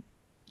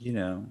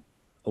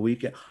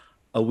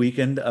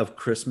weekend of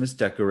Christmas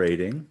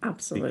decorating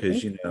because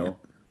Absolutely.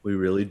 we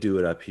really do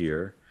it up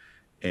here.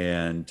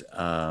 And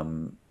I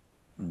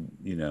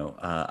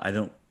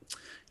don't,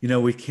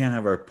 we can't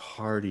have our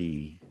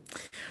party,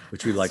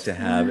 which we like to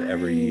have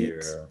every year.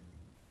 Right.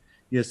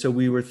 Yeah, so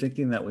we were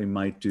thinking that we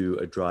might do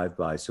a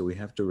drive-by, so we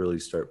have to really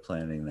start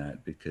planning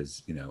that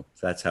because,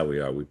 that's how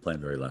we are. We plan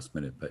very last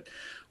minute, but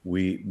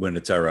when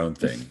it's our own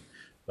thing.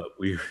 But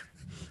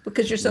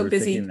Because you're so we were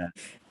thinking busy that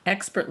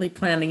expertly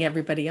planning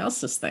everybody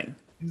else's thing.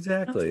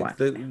 exactly, why.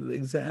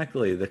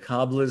 the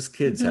cobbler's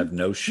kids have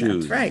no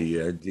shoes. right.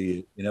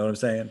 You know what I'm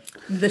saying?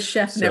 The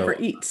chef never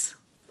So eats.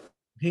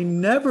 he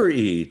never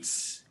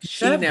eats.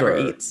 She never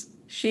eats.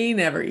 She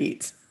never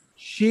eats.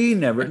 She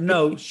never.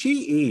 No, she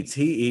eats.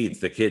 He eats.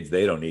 The kids,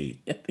 they don't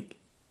eat.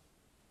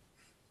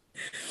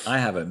 I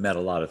haven't met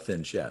a lot of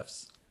thin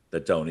chefs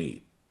that don't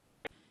eat,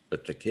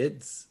 but the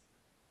kids,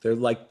 they're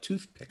like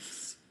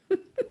toothpicks.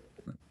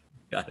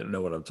 I don't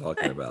know what I'm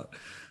talking about.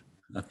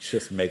 I'm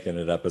just making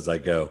it up as I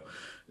go.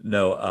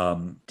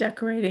 No,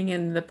 Decorating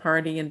and the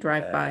party and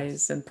drive-bys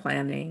yes. and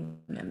planning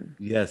and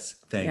Yes,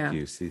 thank Yeah.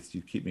 you. See,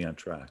 you keep me on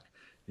track.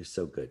 You're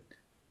so good.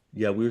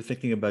 Yeah, we were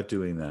thinking about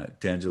doing that.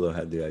 D'Angelo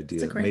had the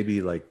idea, great-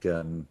 maybe like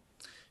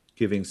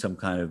giving some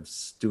kind of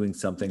doing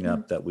something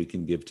up that we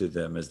can give to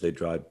them as they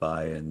drive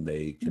by, and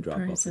they can drop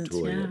off a presents,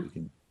 toy yeah. that we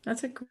can,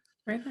 that's a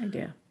great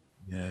idea.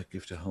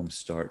 gift a home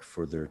start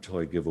for their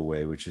toy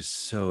giveaway, which is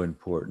so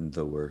important.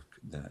 The work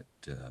that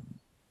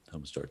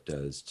Home Start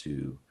does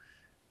to,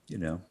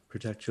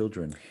 protect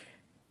children.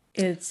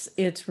 It's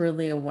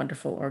really a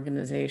wonderful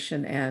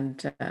organization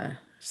and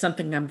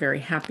something I'm very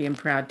happy and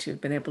proud to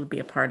have been able to be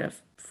a part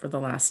of for the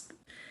last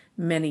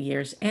many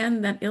years,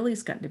 and that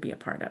Illy's gotten to be a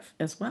part of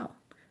as well.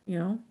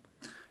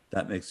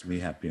 That makes me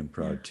happy and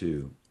proud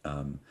too.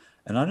 And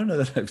I don't know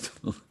that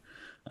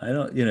I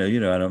don't,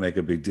 I don't make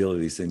a big deal of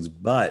these things,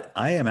 but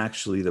I am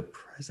actually the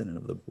president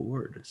of the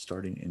board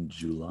starting in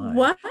July.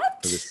 What?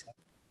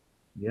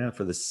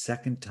 For the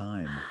second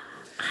time.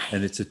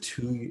 And it's a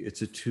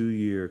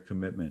 2-year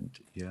commitment.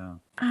 Yeah.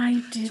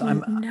 I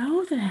didn't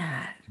know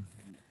that.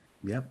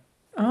 Yep.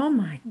 Oh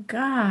my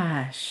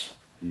gosh.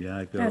 Yeah.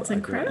 I go. That's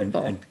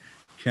incredible. And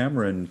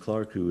Cameron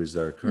Clark, who is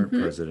our current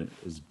president,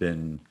 has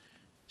been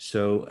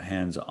so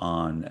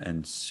hands-on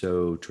and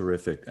so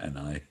terrific.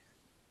 And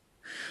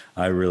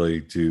I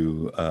really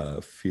do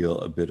feel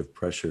a bit of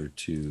pressure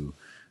to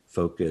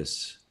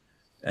focus.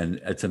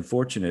 And it's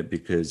unfortunate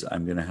because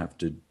I'm going to have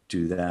to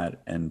do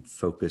that and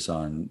focus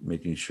on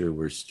making sure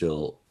we're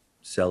still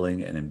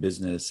selling and in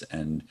business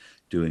and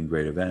doing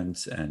great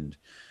events. And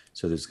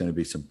so there's going to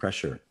be some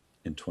pressure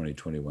in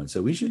 2021.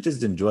 So we should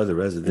just enjoy the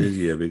rest of this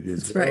year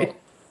because That's right.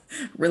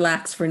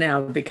 Relax for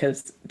now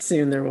because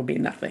soon there will be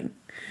nothing.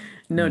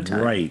 No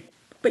time. Right.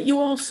 But you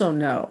also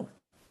know,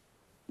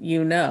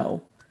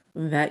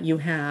 that you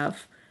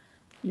have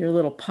your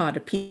little pod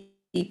of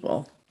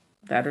people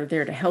that are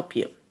there to help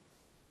you.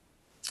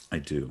 I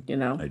do.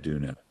 I do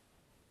know.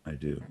 I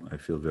do. I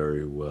feel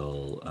very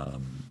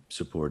well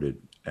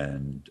supported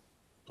and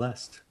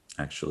blessed,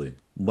 actually.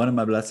 One of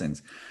my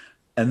blessings.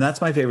 And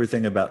that's my favorite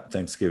thing about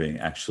Thanksgiving,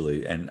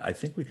 actually. And I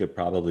think we could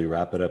probably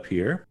wrap it up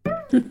here.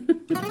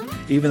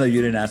 Even though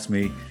you didn't ask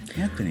me,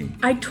 Anthony,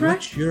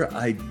 what's your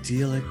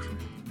idyllic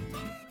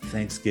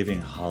Thanksgiving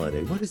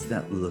holiday? What does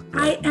that look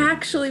like? I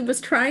actually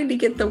was trying to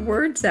get the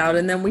words out,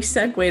 and then we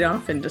segued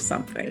off into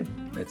something.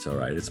 It's all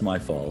right. It's my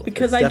fault.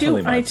 Because I do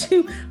want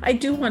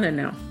to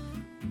know.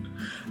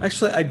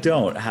 Actually, I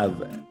don't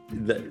have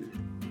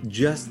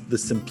just the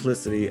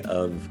simplicity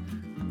of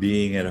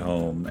being at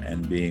home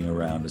and being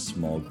around a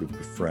small group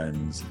of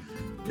friends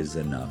is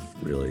enough,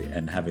 really,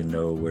 and having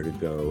nowhere to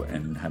go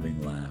and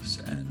having laughs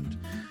and,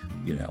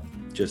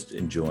 just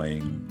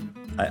enjoying.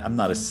 I'm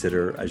not a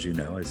sitter, as you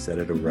know. I said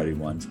it already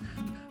once.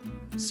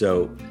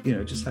 So,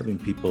 just having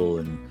people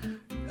and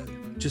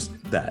just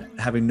that,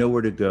 having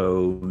nowhere to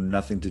go,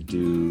 nothing to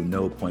do,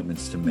 no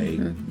appointments to make,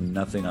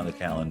 nothing on the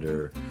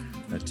calendar,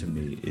 that to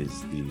me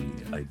is the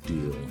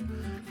ideal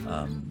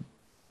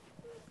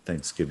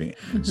Thanksgiving.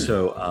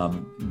 So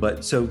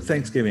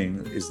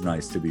Thanksgiving is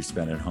nice to be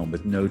spent at home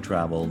with no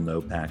travel,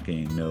 no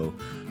packing, no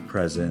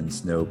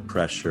presents, no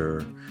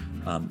pressure.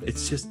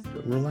 It's just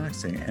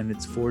relaxing, and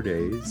it's 4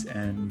 days,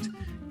 and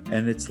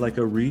it's like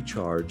a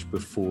recharge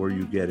before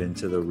you get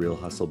into the real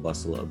hustle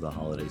bustle of the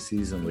holiday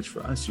season, which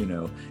for us,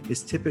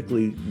 is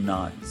typically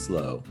not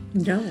slow.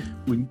 No.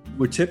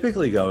 We're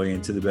typically going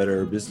into the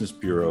Better Business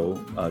Bureau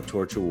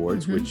Torch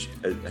Awards, which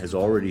has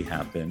already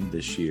happened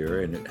this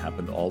year, and it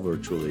happened all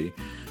virtually.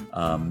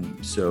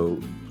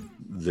 So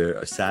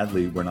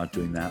sadly, we're not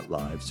doing that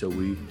live. So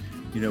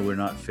we're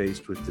not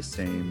faced with the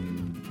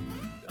same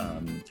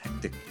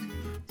hectic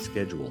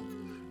schedule,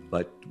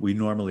 but we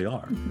normally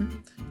are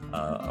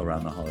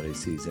around the holiday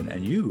season.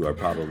 And you are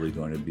probably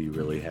going to be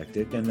really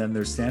hectic. And then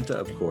there's Santa,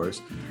 of course,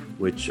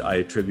 which I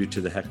attribute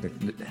to the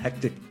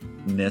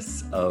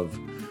hecticness of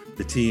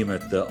the team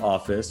at the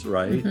office,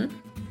 right?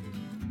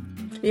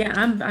 Yeah,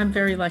 I'm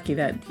very lucky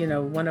that,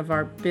 one of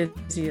our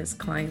busiest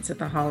clients at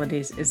the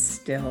holidays is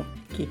still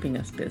keeping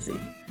us busy.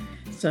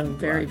 So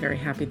very, very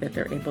happy that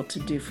they're able to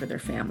do for their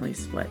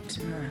families what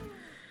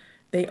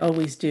they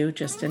always do,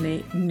 just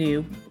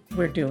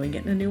we're doing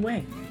it in a new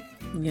way.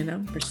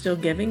 We're still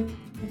giving,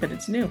 but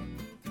it's new.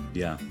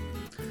 Yeah.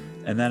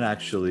 And that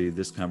actually,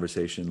 this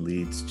conversation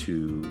leads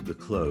to the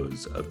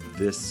close of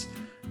this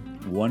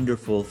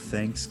wonderful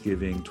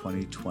Thanksgiving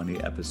 2020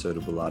 episode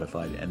of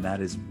Bellatified. And that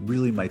is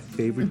really my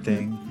favorite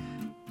thing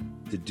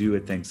to do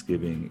at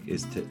Thanksgiving,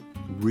 is to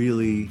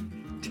really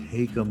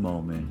take a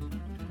moment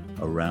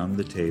around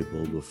the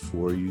table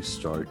before you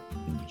start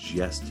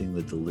ingesting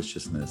the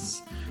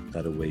deliciousness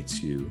that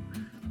awaits you,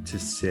 to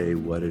say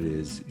what it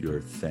is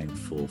you're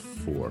thankful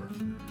for.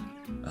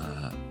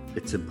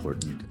 It's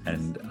important,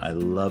 and I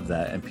love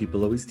that. And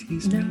people always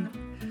tease me.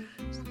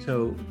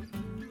 So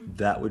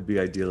that would be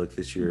idyllic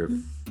this year if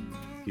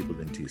people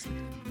didn't tease me.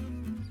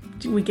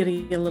 Do we get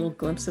a little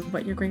glimpse of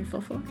what you're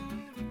grateful for?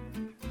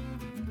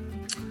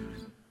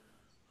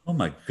 Oh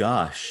my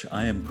gosh,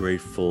 I am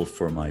grateful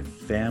for my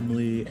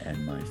family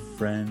and my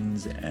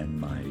friends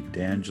and my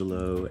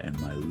D'Angelo and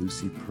my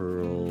Lucy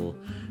Pearl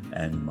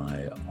and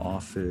my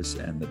office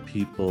and the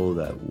people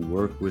that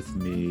work with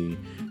me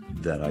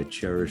that I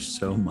cherish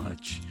so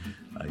much.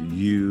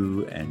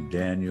 You and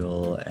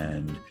Daniel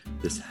and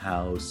this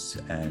house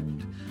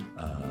and,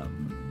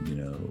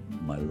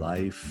 my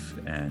life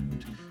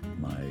and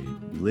my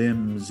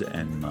limbs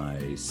and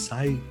my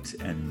sight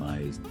and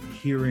my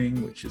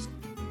hearing, which is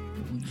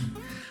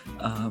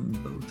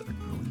both are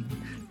growing,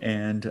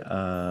 and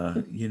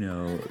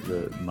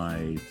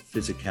my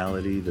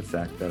physicality, the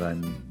fact that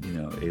I'm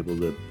able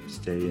to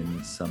stay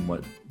in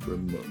somewhat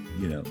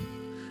remote,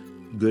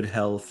 good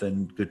health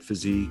and good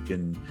physique,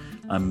 and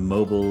I'm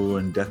mobile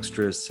and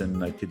dexterous,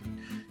 and I could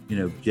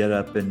get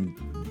up and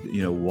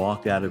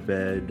walk out of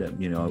bed,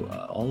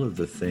 all of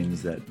the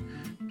things that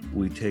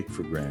we take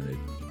for granted.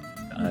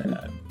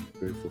 I'm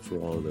grateful for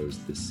all of those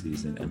this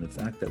season, and the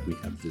fact that we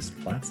have this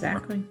platform.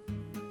 Exactly.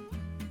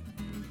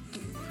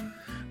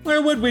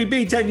 Where would we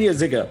be 10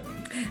 years ago?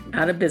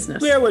 Out of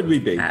business. Where would we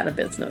be? Out of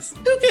business.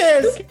 Who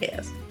cares? Who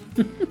cares?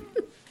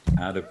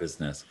 Out of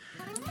business.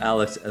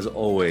 Alex, as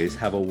always,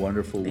 have a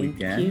wonderful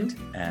weekend. You.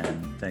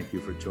 And thank you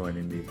for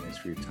joining me. Thanks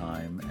for your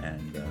time.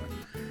 And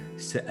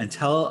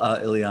tell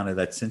Ileana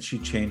that since she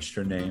changed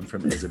her name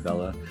from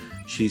Isabella,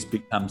 she's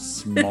become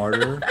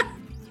smarter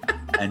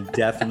and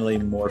definitely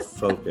more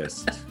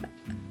focused.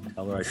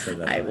 Tell her I said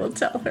that. I will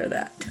tell her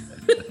that.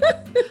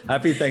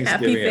 Happy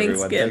Thanksgiving,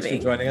 everyone. Thanksgiving. Thanks for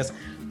joining us.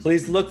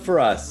 Please look for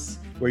us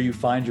where you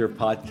find your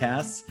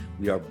podcasts.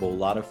 We are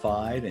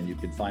Bellatified, and you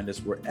can find us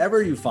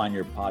wherever you find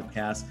your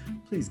podcasts.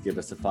 Please give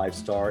us a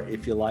 5-star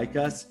if you like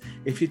us.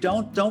 If you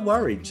don't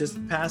worry.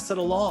 Just pass it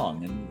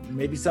along, and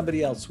maybe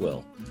somebody else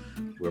will.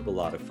 We're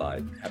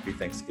Bellatified. Happy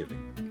Thanksgiving.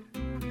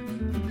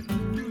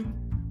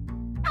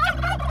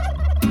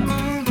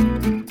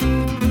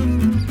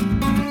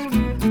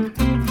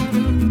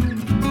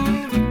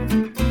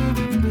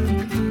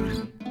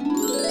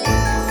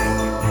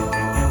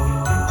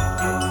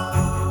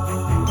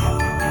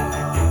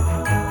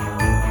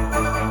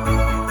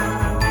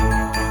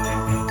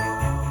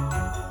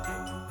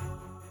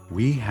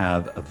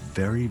 have a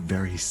very,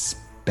 very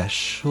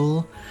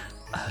special,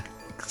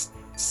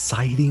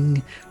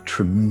 exciting,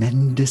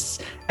 tremendous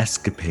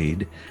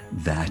escapade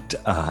that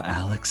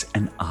Alex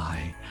and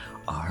I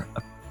are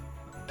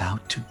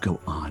about to go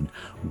on.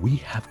 We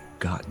have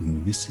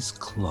gotten Mrs.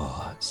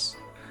 Claus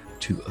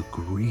to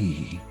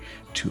agree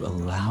to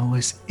allow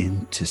us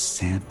into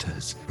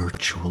Santa's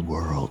virtual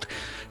world.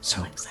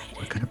 So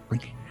we're gonna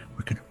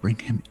bring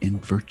him in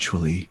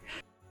virtually.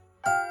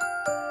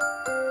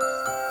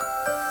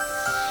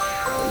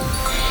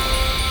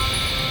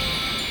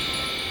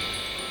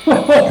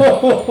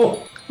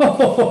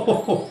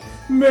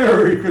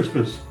 Merry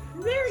Christmas.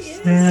 There he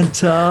is.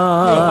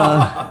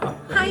 Santa!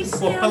 Hi,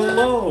 Santa.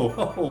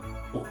 Hello.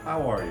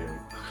 How are you?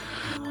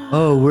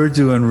 Oh, we're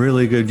doing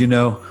really good. You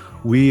know,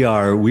 we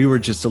were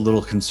just a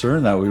little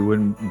concerned that we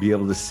wouldn't be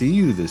able to see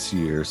you this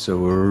year. So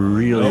we're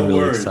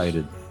really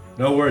excited.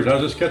 No worries. I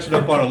was just catching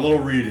up on a little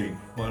reading.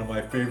 One of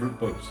my favorite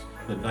books,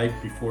 The Night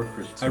Before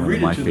Christmas. I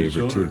read it to the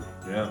children. Too.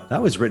 Yeah.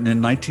 That was written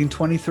in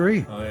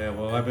 1923. Oh yeah.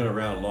 Well, I've been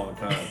around a long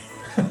time.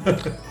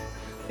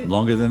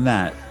 Longer than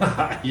that.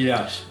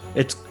 Yes.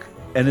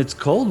 It's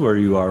cold where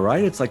you are,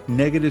 right? It's like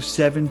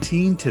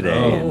 -17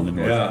 today in the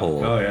North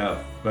Pole. Oh yeah.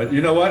 But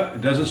you know what?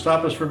 It doesn't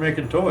stop us from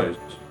making toys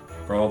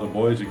for all the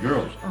boys and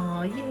girls.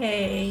 Oh,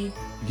 yay.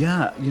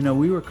 Yeah, you know,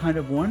 we were kind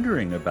of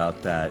wondering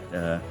about that.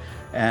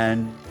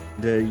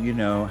 You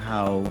know,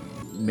 how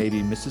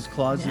maybe Mrs.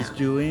 Claus is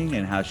doing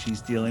and how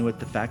she's dealing with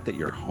the fact that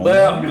you're home.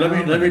 Well,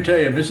 let me tell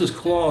you, Mrs.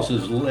 Claus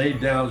has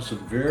laid down some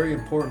very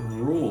important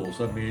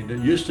rules. I mean, it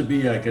used to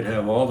be I could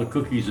have all the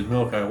cookies and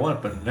milk I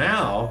want, but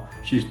now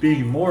she's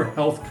being more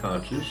health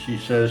conscious. She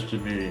says to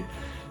me,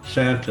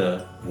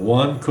 Santa,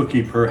 1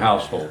 cookie per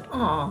household.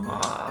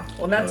 Aw,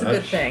 well, that's a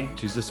good thing.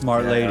 She's a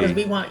smart lady.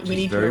 Because we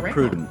need very you around.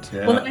 prudent.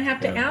 Yeah, Well, then I have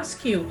to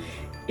ask you,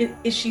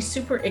 is she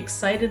super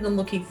excited and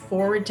looking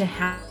forward to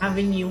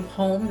having you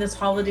home this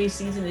holiday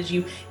season as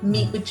you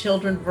meet with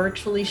children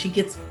virtually? She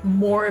gets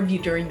more of you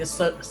during this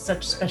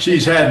such special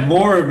She's time. had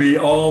more of me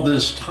all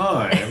this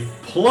time,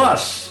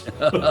 plus.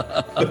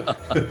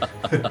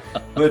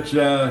 But,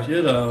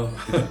 you know,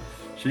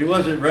 she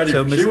wasn't ready.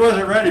 She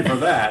wasn't ready for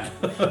that.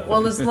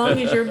 Well, as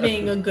long as you're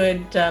being a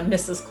good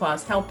Mrs.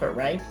 Claus helper,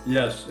 right?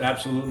 Yes,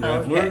 absolutely. Okay.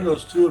 I've learned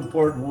those 2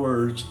 important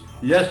words.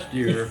 Yes,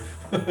 dear.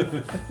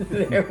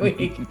 There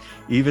we go.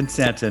 Even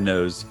Santa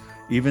knows.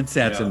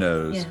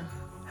 Yeah.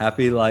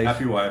 Happy life.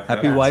 Happy wife.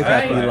 Happy wife,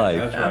 happy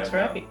life. That's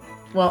right.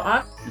 Well,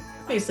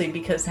 obviously,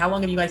 because how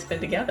long have you guys been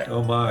together?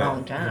 Oh my.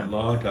 Long time.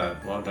 Long time.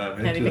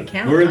 Can't even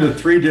count, We're in huh? the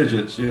 3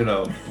 digits, you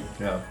know.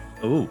 Yeah.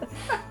 Oh,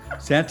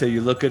 Santa,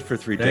 you look good for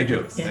 3 Thank you.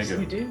 digits. Yes,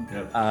 Thank you do.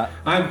 Yeah.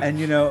 And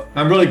you know,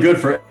 I'm really good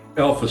for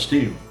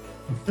self-esteem.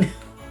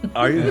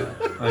 are you?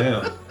 I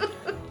am.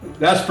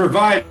 That's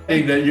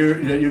providing that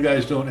you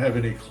guys don't have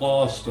any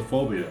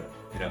claustrophobia.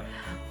 Yeah.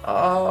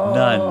 Oh.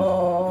 None.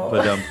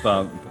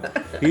 But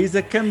He's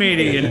a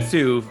comedian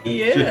too.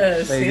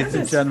 Yes. Ladies and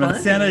Santa's gentlemen,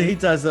 funny. Santa, he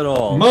does it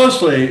all.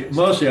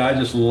 Mostly, I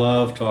just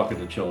love talking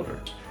to children.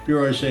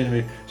 People always say to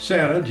me,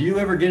 Santa, do you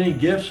ever get any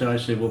gifts? And I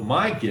say, well,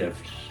 my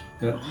gifts,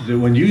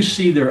 when you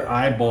see their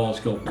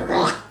eyeballs go,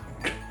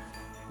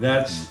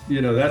 that's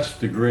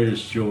the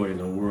greatest joy in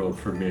the world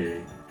for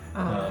me.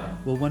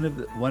 Well,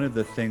 one of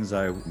the things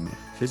I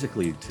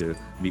physically to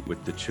meet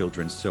with the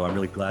children, so I'm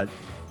really glad.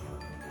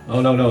 Oh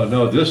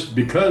no!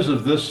 Because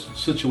of this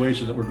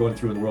situation that we're going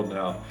through in the world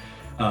now,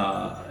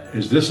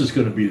 this is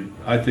going to be,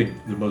 I think,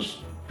 the most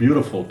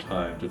beautiful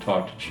time to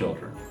talk to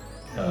children.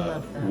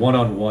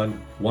 One-on-1,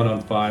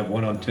 1-on-5,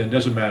 1-on-10,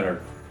 doesn't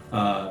matter.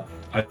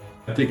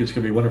 I think it's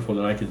going to be wonderful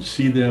that I can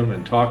see them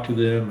and talk to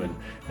them,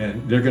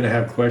 and they're going to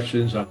have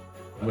questions. I'm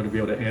going to be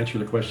able to answer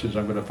the questions.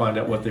 I'm going to find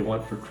out what they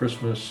want for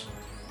Christmas.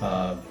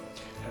 I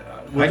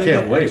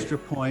can't wait. Extra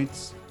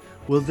points.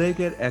 Will they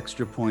get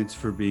extra points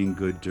for being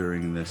good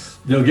during this?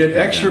 They'll get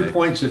extra pandemic?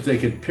 points if they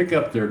can pick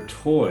up their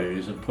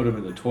toys and put them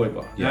in the toy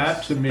box.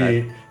 Yes, that to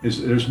me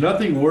is, there's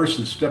nothing worse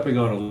than stepping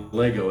on a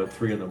Lego at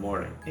 3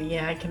 a.m.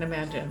 Yeah, I can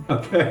imagine.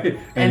 Okay,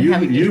 And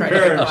having to you try to be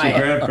parents and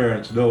quiet.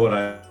 grandparents know what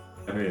I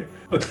mean.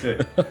 Okay.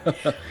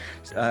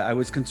 I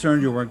was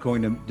concerned you weren't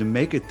going to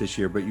make it this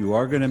year, but you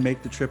are going to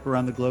make the trip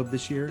around the globe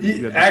this year?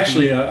 You have the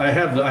Actually, key? I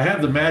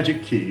have the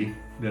magic key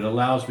that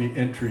allows me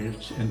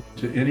entrance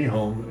into any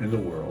home in the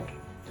world.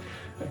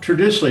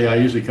 Traditionally, I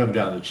usually come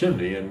down the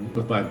chimney and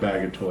with my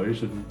bag of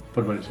toys and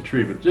put them underneath the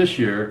tree. But this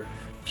year,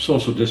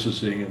 social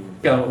distancing,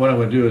 and what I'm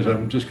going to do is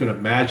I'm just going to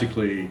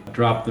magically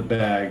drop the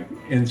bag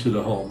into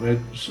the home.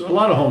 A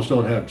lot of homes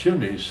don't have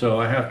chimneys, so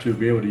I have to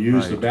be able to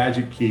use the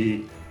magic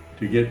key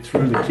to get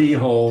through the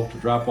keyhole to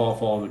drop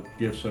off all the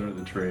gifts under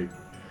the tree.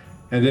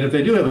 And then if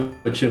they do have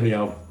a chimney,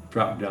 I'll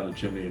drop them down the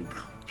chimney and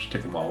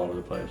stick them all over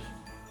the place.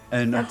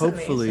 And That's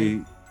hopefully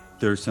amazing.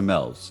 there's some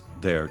elves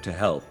there to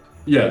help.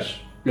 Yes.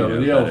 You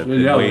know, the that elves, have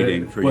been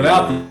waiting for you.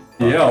 without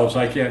the elves,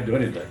 I can't do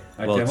anything.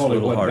 I Well, can it's a only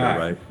little one harder, back.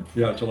 right?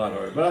 Yeah, it's a lot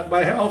harder. But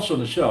my elves on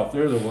the shelf,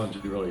 they're the ones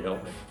who really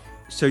help me.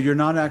 So you're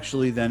not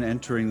actually then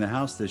entering the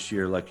house this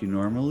year like you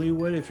normally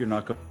would if you're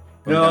not going.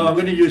 No, I'm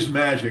going to use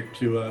magic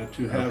to have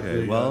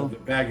Okay, the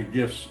bag of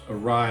gifts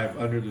arrive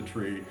under the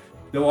tree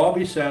They'll all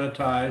be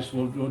sanitized.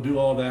 We'll do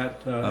all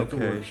that at the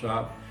Okay.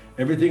 workshop.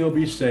 Everything will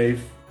be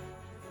safe.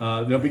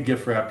 There'll be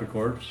gift wrap, of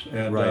course,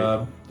 and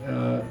Right.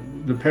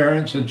 the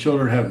parents and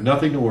children have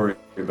nothing to worry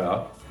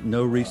about.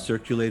 No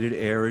recirculated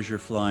air as you're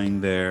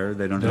flying there.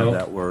 They don't No. have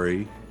that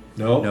worry.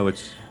 No, No,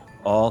 it's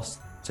all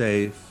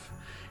safe.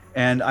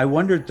 And I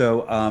wondered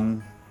though,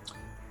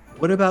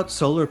 what about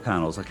solar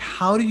panels? Like,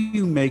 how do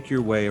you make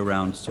your way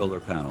around solar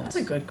panels? That's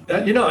a good.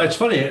 It's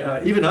funny.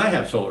 Even I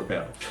have solar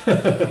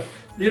panels.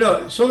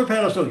 Solar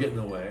panels don't get in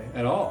the way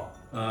at all.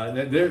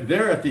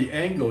 They're at the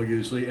angle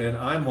usually, and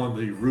I'm on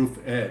the roof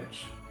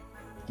edge.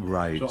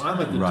 Right. So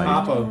I'm at the right.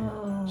 top of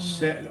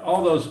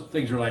all those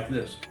things are like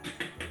this,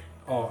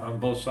 all on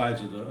both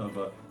sides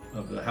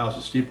of the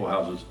houses, steeple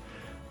houses.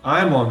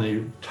 I'm on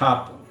the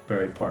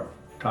very top part.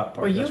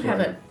 Well, you That's where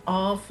have I it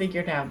all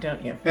figured out,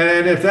 don't you?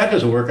 And if that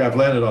doesn't work, I've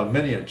landed on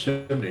many a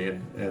chimney,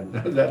 and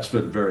that's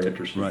been very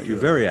interesting. Right. too. You're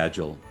very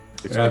agile.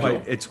 It's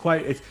Agile.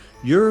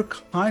 you're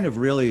kind of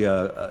really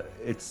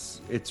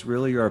it's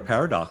really you're a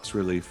paradox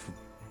really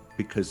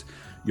because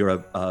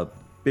you're a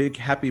big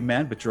happy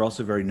man, but you're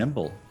also very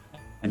nimble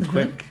and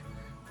quick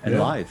and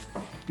Yeah. live.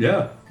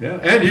 Yeah.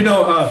 And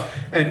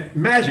and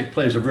magic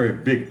plays a very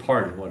big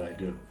part in what I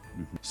do.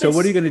 So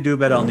what are you going to do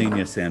about El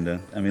Nino, Santa?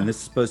 I mean, this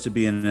is supposed to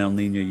be an El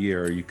Nino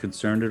year. Are you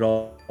concerned at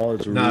all?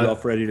 Is Not-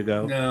 Rudolph ready to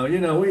go?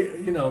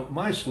 No,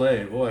 my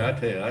sleigh, boy, I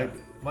tell you,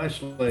 my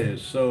sleigh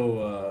is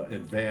so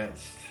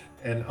advanced.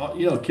 And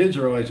kids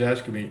are always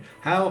asking me,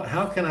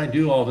 how can I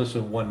do all this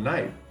in one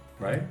night,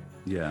 right?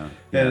 Yeah.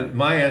 And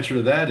my answer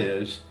to that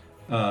is,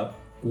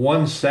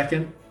 1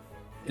 second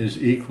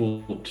is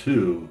equal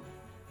to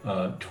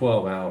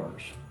 12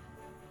 hours.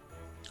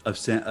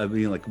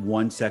 Like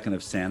 1 second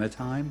of Santa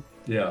time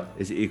Yeah.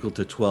 is equal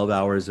to 12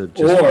 hours of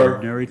just Or-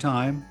 ordinary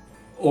time.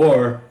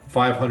 Or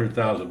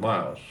 500,000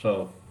 miles.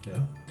 So, yeah.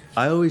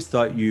 I always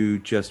thought you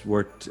just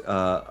worked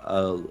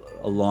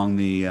along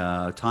the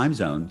time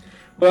zone.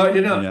 Well,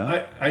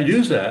 know? I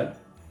use that.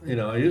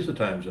 I use the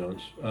time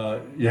zones.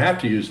 You have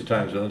to use the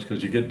time zones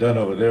because you get done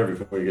over there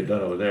before you get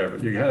done over there.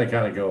 But you kind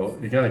of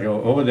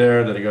go over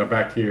there, then you go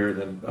back here,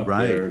 then up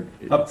Right. there,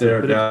 up It's a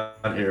there, bit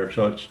down here.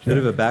 So it's Bit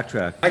of a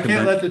backtrack. I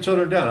can't let the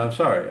children down. I'm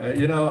sorry.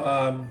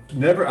 I've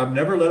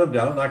never let them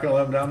down. I'm not going to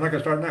let them down. I'm not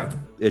going to start now.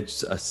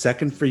 It's a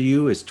second for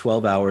you is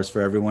 12 hours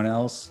for everyone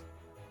else.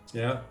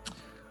 Yeah.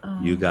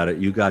 You got it.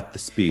 You got the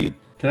speed.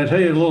 Can I tell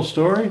you a little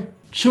story?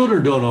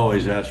 Children don't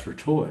always ask for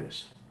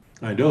toys.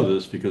 I know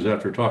this because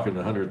after talking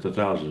to hundreds of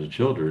thousands of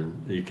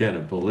children, you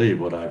can't believe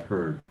what I've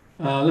heard.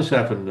 This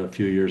happened a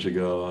few years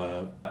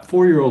ago. A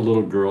 4-year-old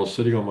little girl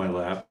sitting on my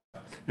lap,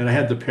 and I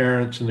had the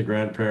parents and the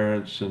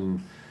grandparents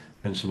and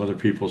some other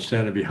people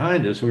standing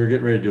behind us. And we were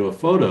getting ready to do a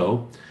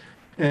photo.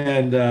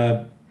 And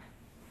I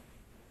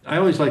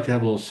always like to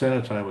have a little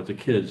Santa time with the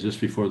kids just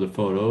before the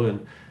photo.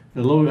 And I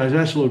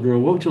asked the little girl,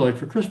 "What would you like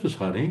for Christmas,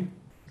 honey?"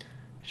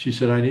 She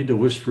said, "I need to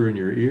whisper in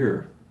your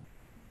ear."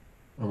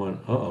 I went,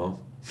 uh-oh.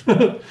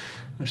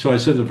 So I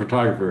said to the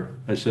photographer,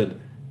 I said,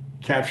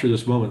 "Capture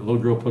this moment." The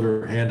little girl put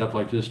her hand up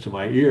like this to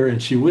my ear,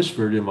 and she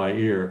whispered in my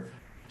ear,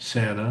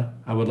 "Santa,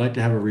 I would like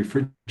to have a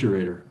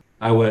refrigerator."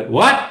 I went,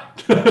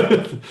 "What?"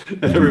 And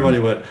everybody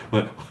went,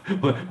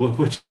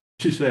 what'd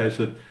she say? I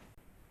said,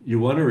 "You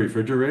want a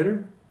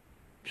refrigerator?"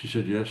 She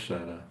said, "Yes,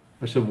 Santa."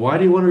 I said, "Why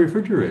do you want a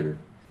refrigerator?"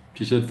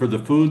 She said, "For the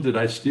food that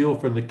I steal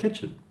from the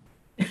kitchen."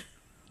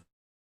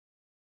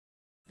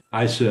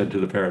 I said to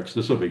the parents,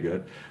 "This will be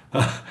good."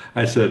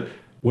 I said,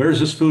 "Where's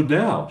this food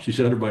now?" She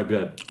said, "Under my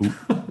bed."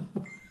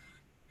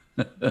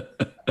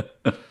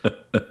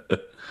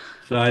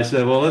 So I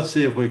said, "Well, let's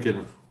see if we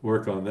can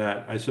work on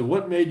that." I said,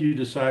 "What made you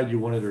decide you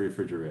wanted a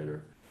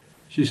refrigerator?"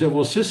 She said,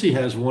 "Well, Sissy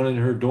has one in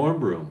her dorm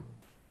room."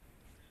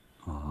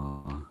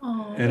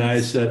 Oh, And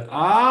I said,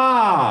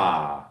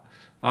 "Ah,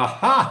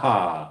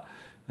 aha."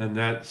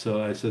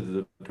 So I said to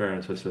the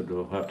parents, I said,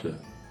 "We'll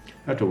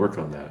have to work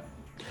on that."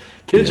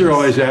 Kids are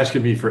always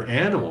asking me for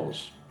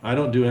animals. I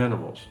don't do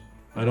animals.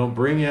 I don't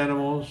bring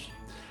animals.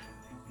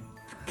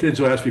 Kids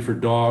will ask me for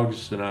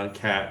dogs and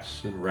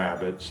cats and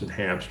rabbits and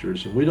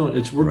hamsters, and we're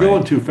Right.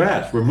 going too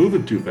fast. We're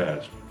moving too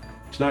fast.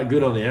 It's not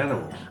good on the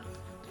animals.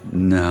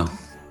 No.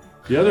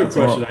 The other That's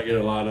question all- I get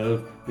a lot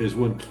of is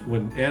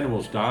when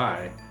animals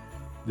die,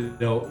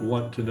 they'll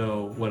want to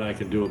know what I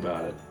can do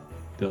about it.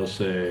 They'll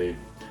say,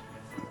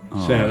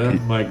 "Santa,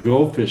 my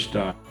goldfish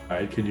died.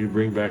 Can you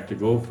bring back the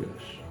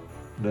goldfish?"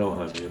 No,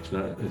 honey,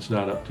 it's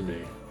not up to me.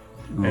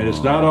 And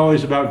it's not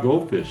always about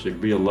goldfish. It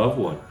could be a loved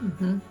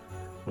one.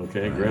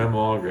 Okay, Right.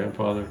 grandma,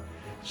 grandfather.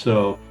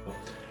 So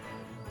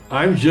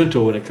I'm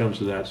gentle when it comes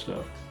to that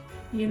stuff.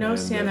 And,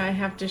 Santa, I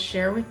have to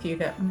share with you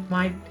that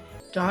my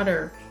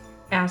daughter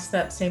asked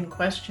that same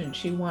question.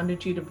 She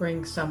wanted you to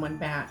bring someone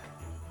back.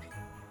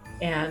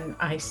 And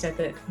I said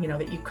that,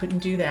 that you couldn't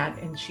do that.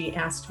 And she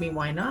asked me,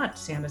 why not?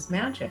 Santa's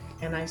magic.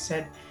 And I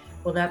said,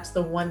 well, that's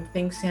the one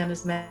thing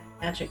Santa's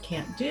magic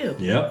can't do.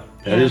 Yep,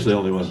 that is the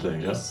only one thing.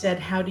 She Yeah. said,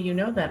 how do you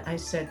know that? I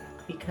said,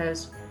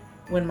 because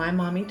when my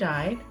mommy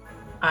died,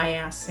 I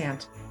asked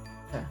Santa,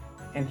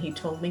 and he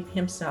told me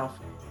himself,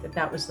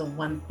 that was the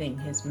one thing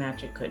his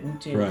magic couldn't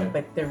do. Right.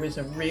 But there was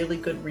a really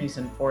good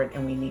reason for it,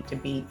 and we need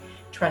to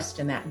trust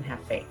in that and have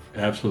faith.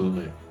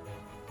 Absolutely.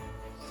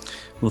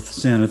 Well,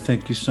 Santa,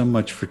 thank you so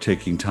much for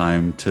taking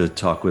time to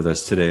talk with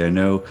us today. I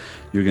know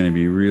you're going to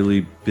be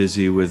really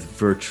busy with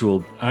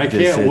virtual I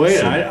visits can't wait.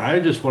 and- I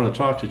just want to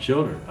talk to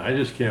children. I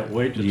just can't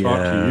wait to talk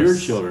to your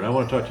Yes. children. I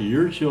want to talk to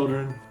your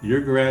children, your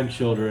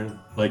grandchildren.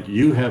 Like,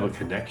 you have a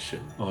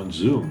connection on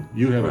Zoom.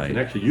 You have a Right.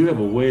 connection. You have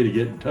a way to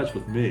get in touch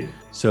with me.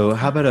 So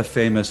how about a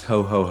famous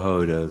ho ho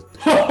ho to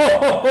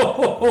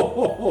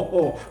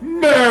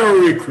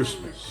Merry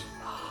Christmas.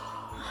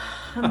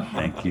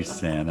 thank you,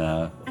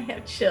 Santa. I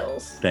have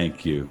chills.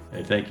 Thank you.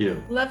 Hey, thank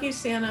you. Love you,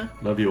 Santa.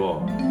 Love you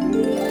all.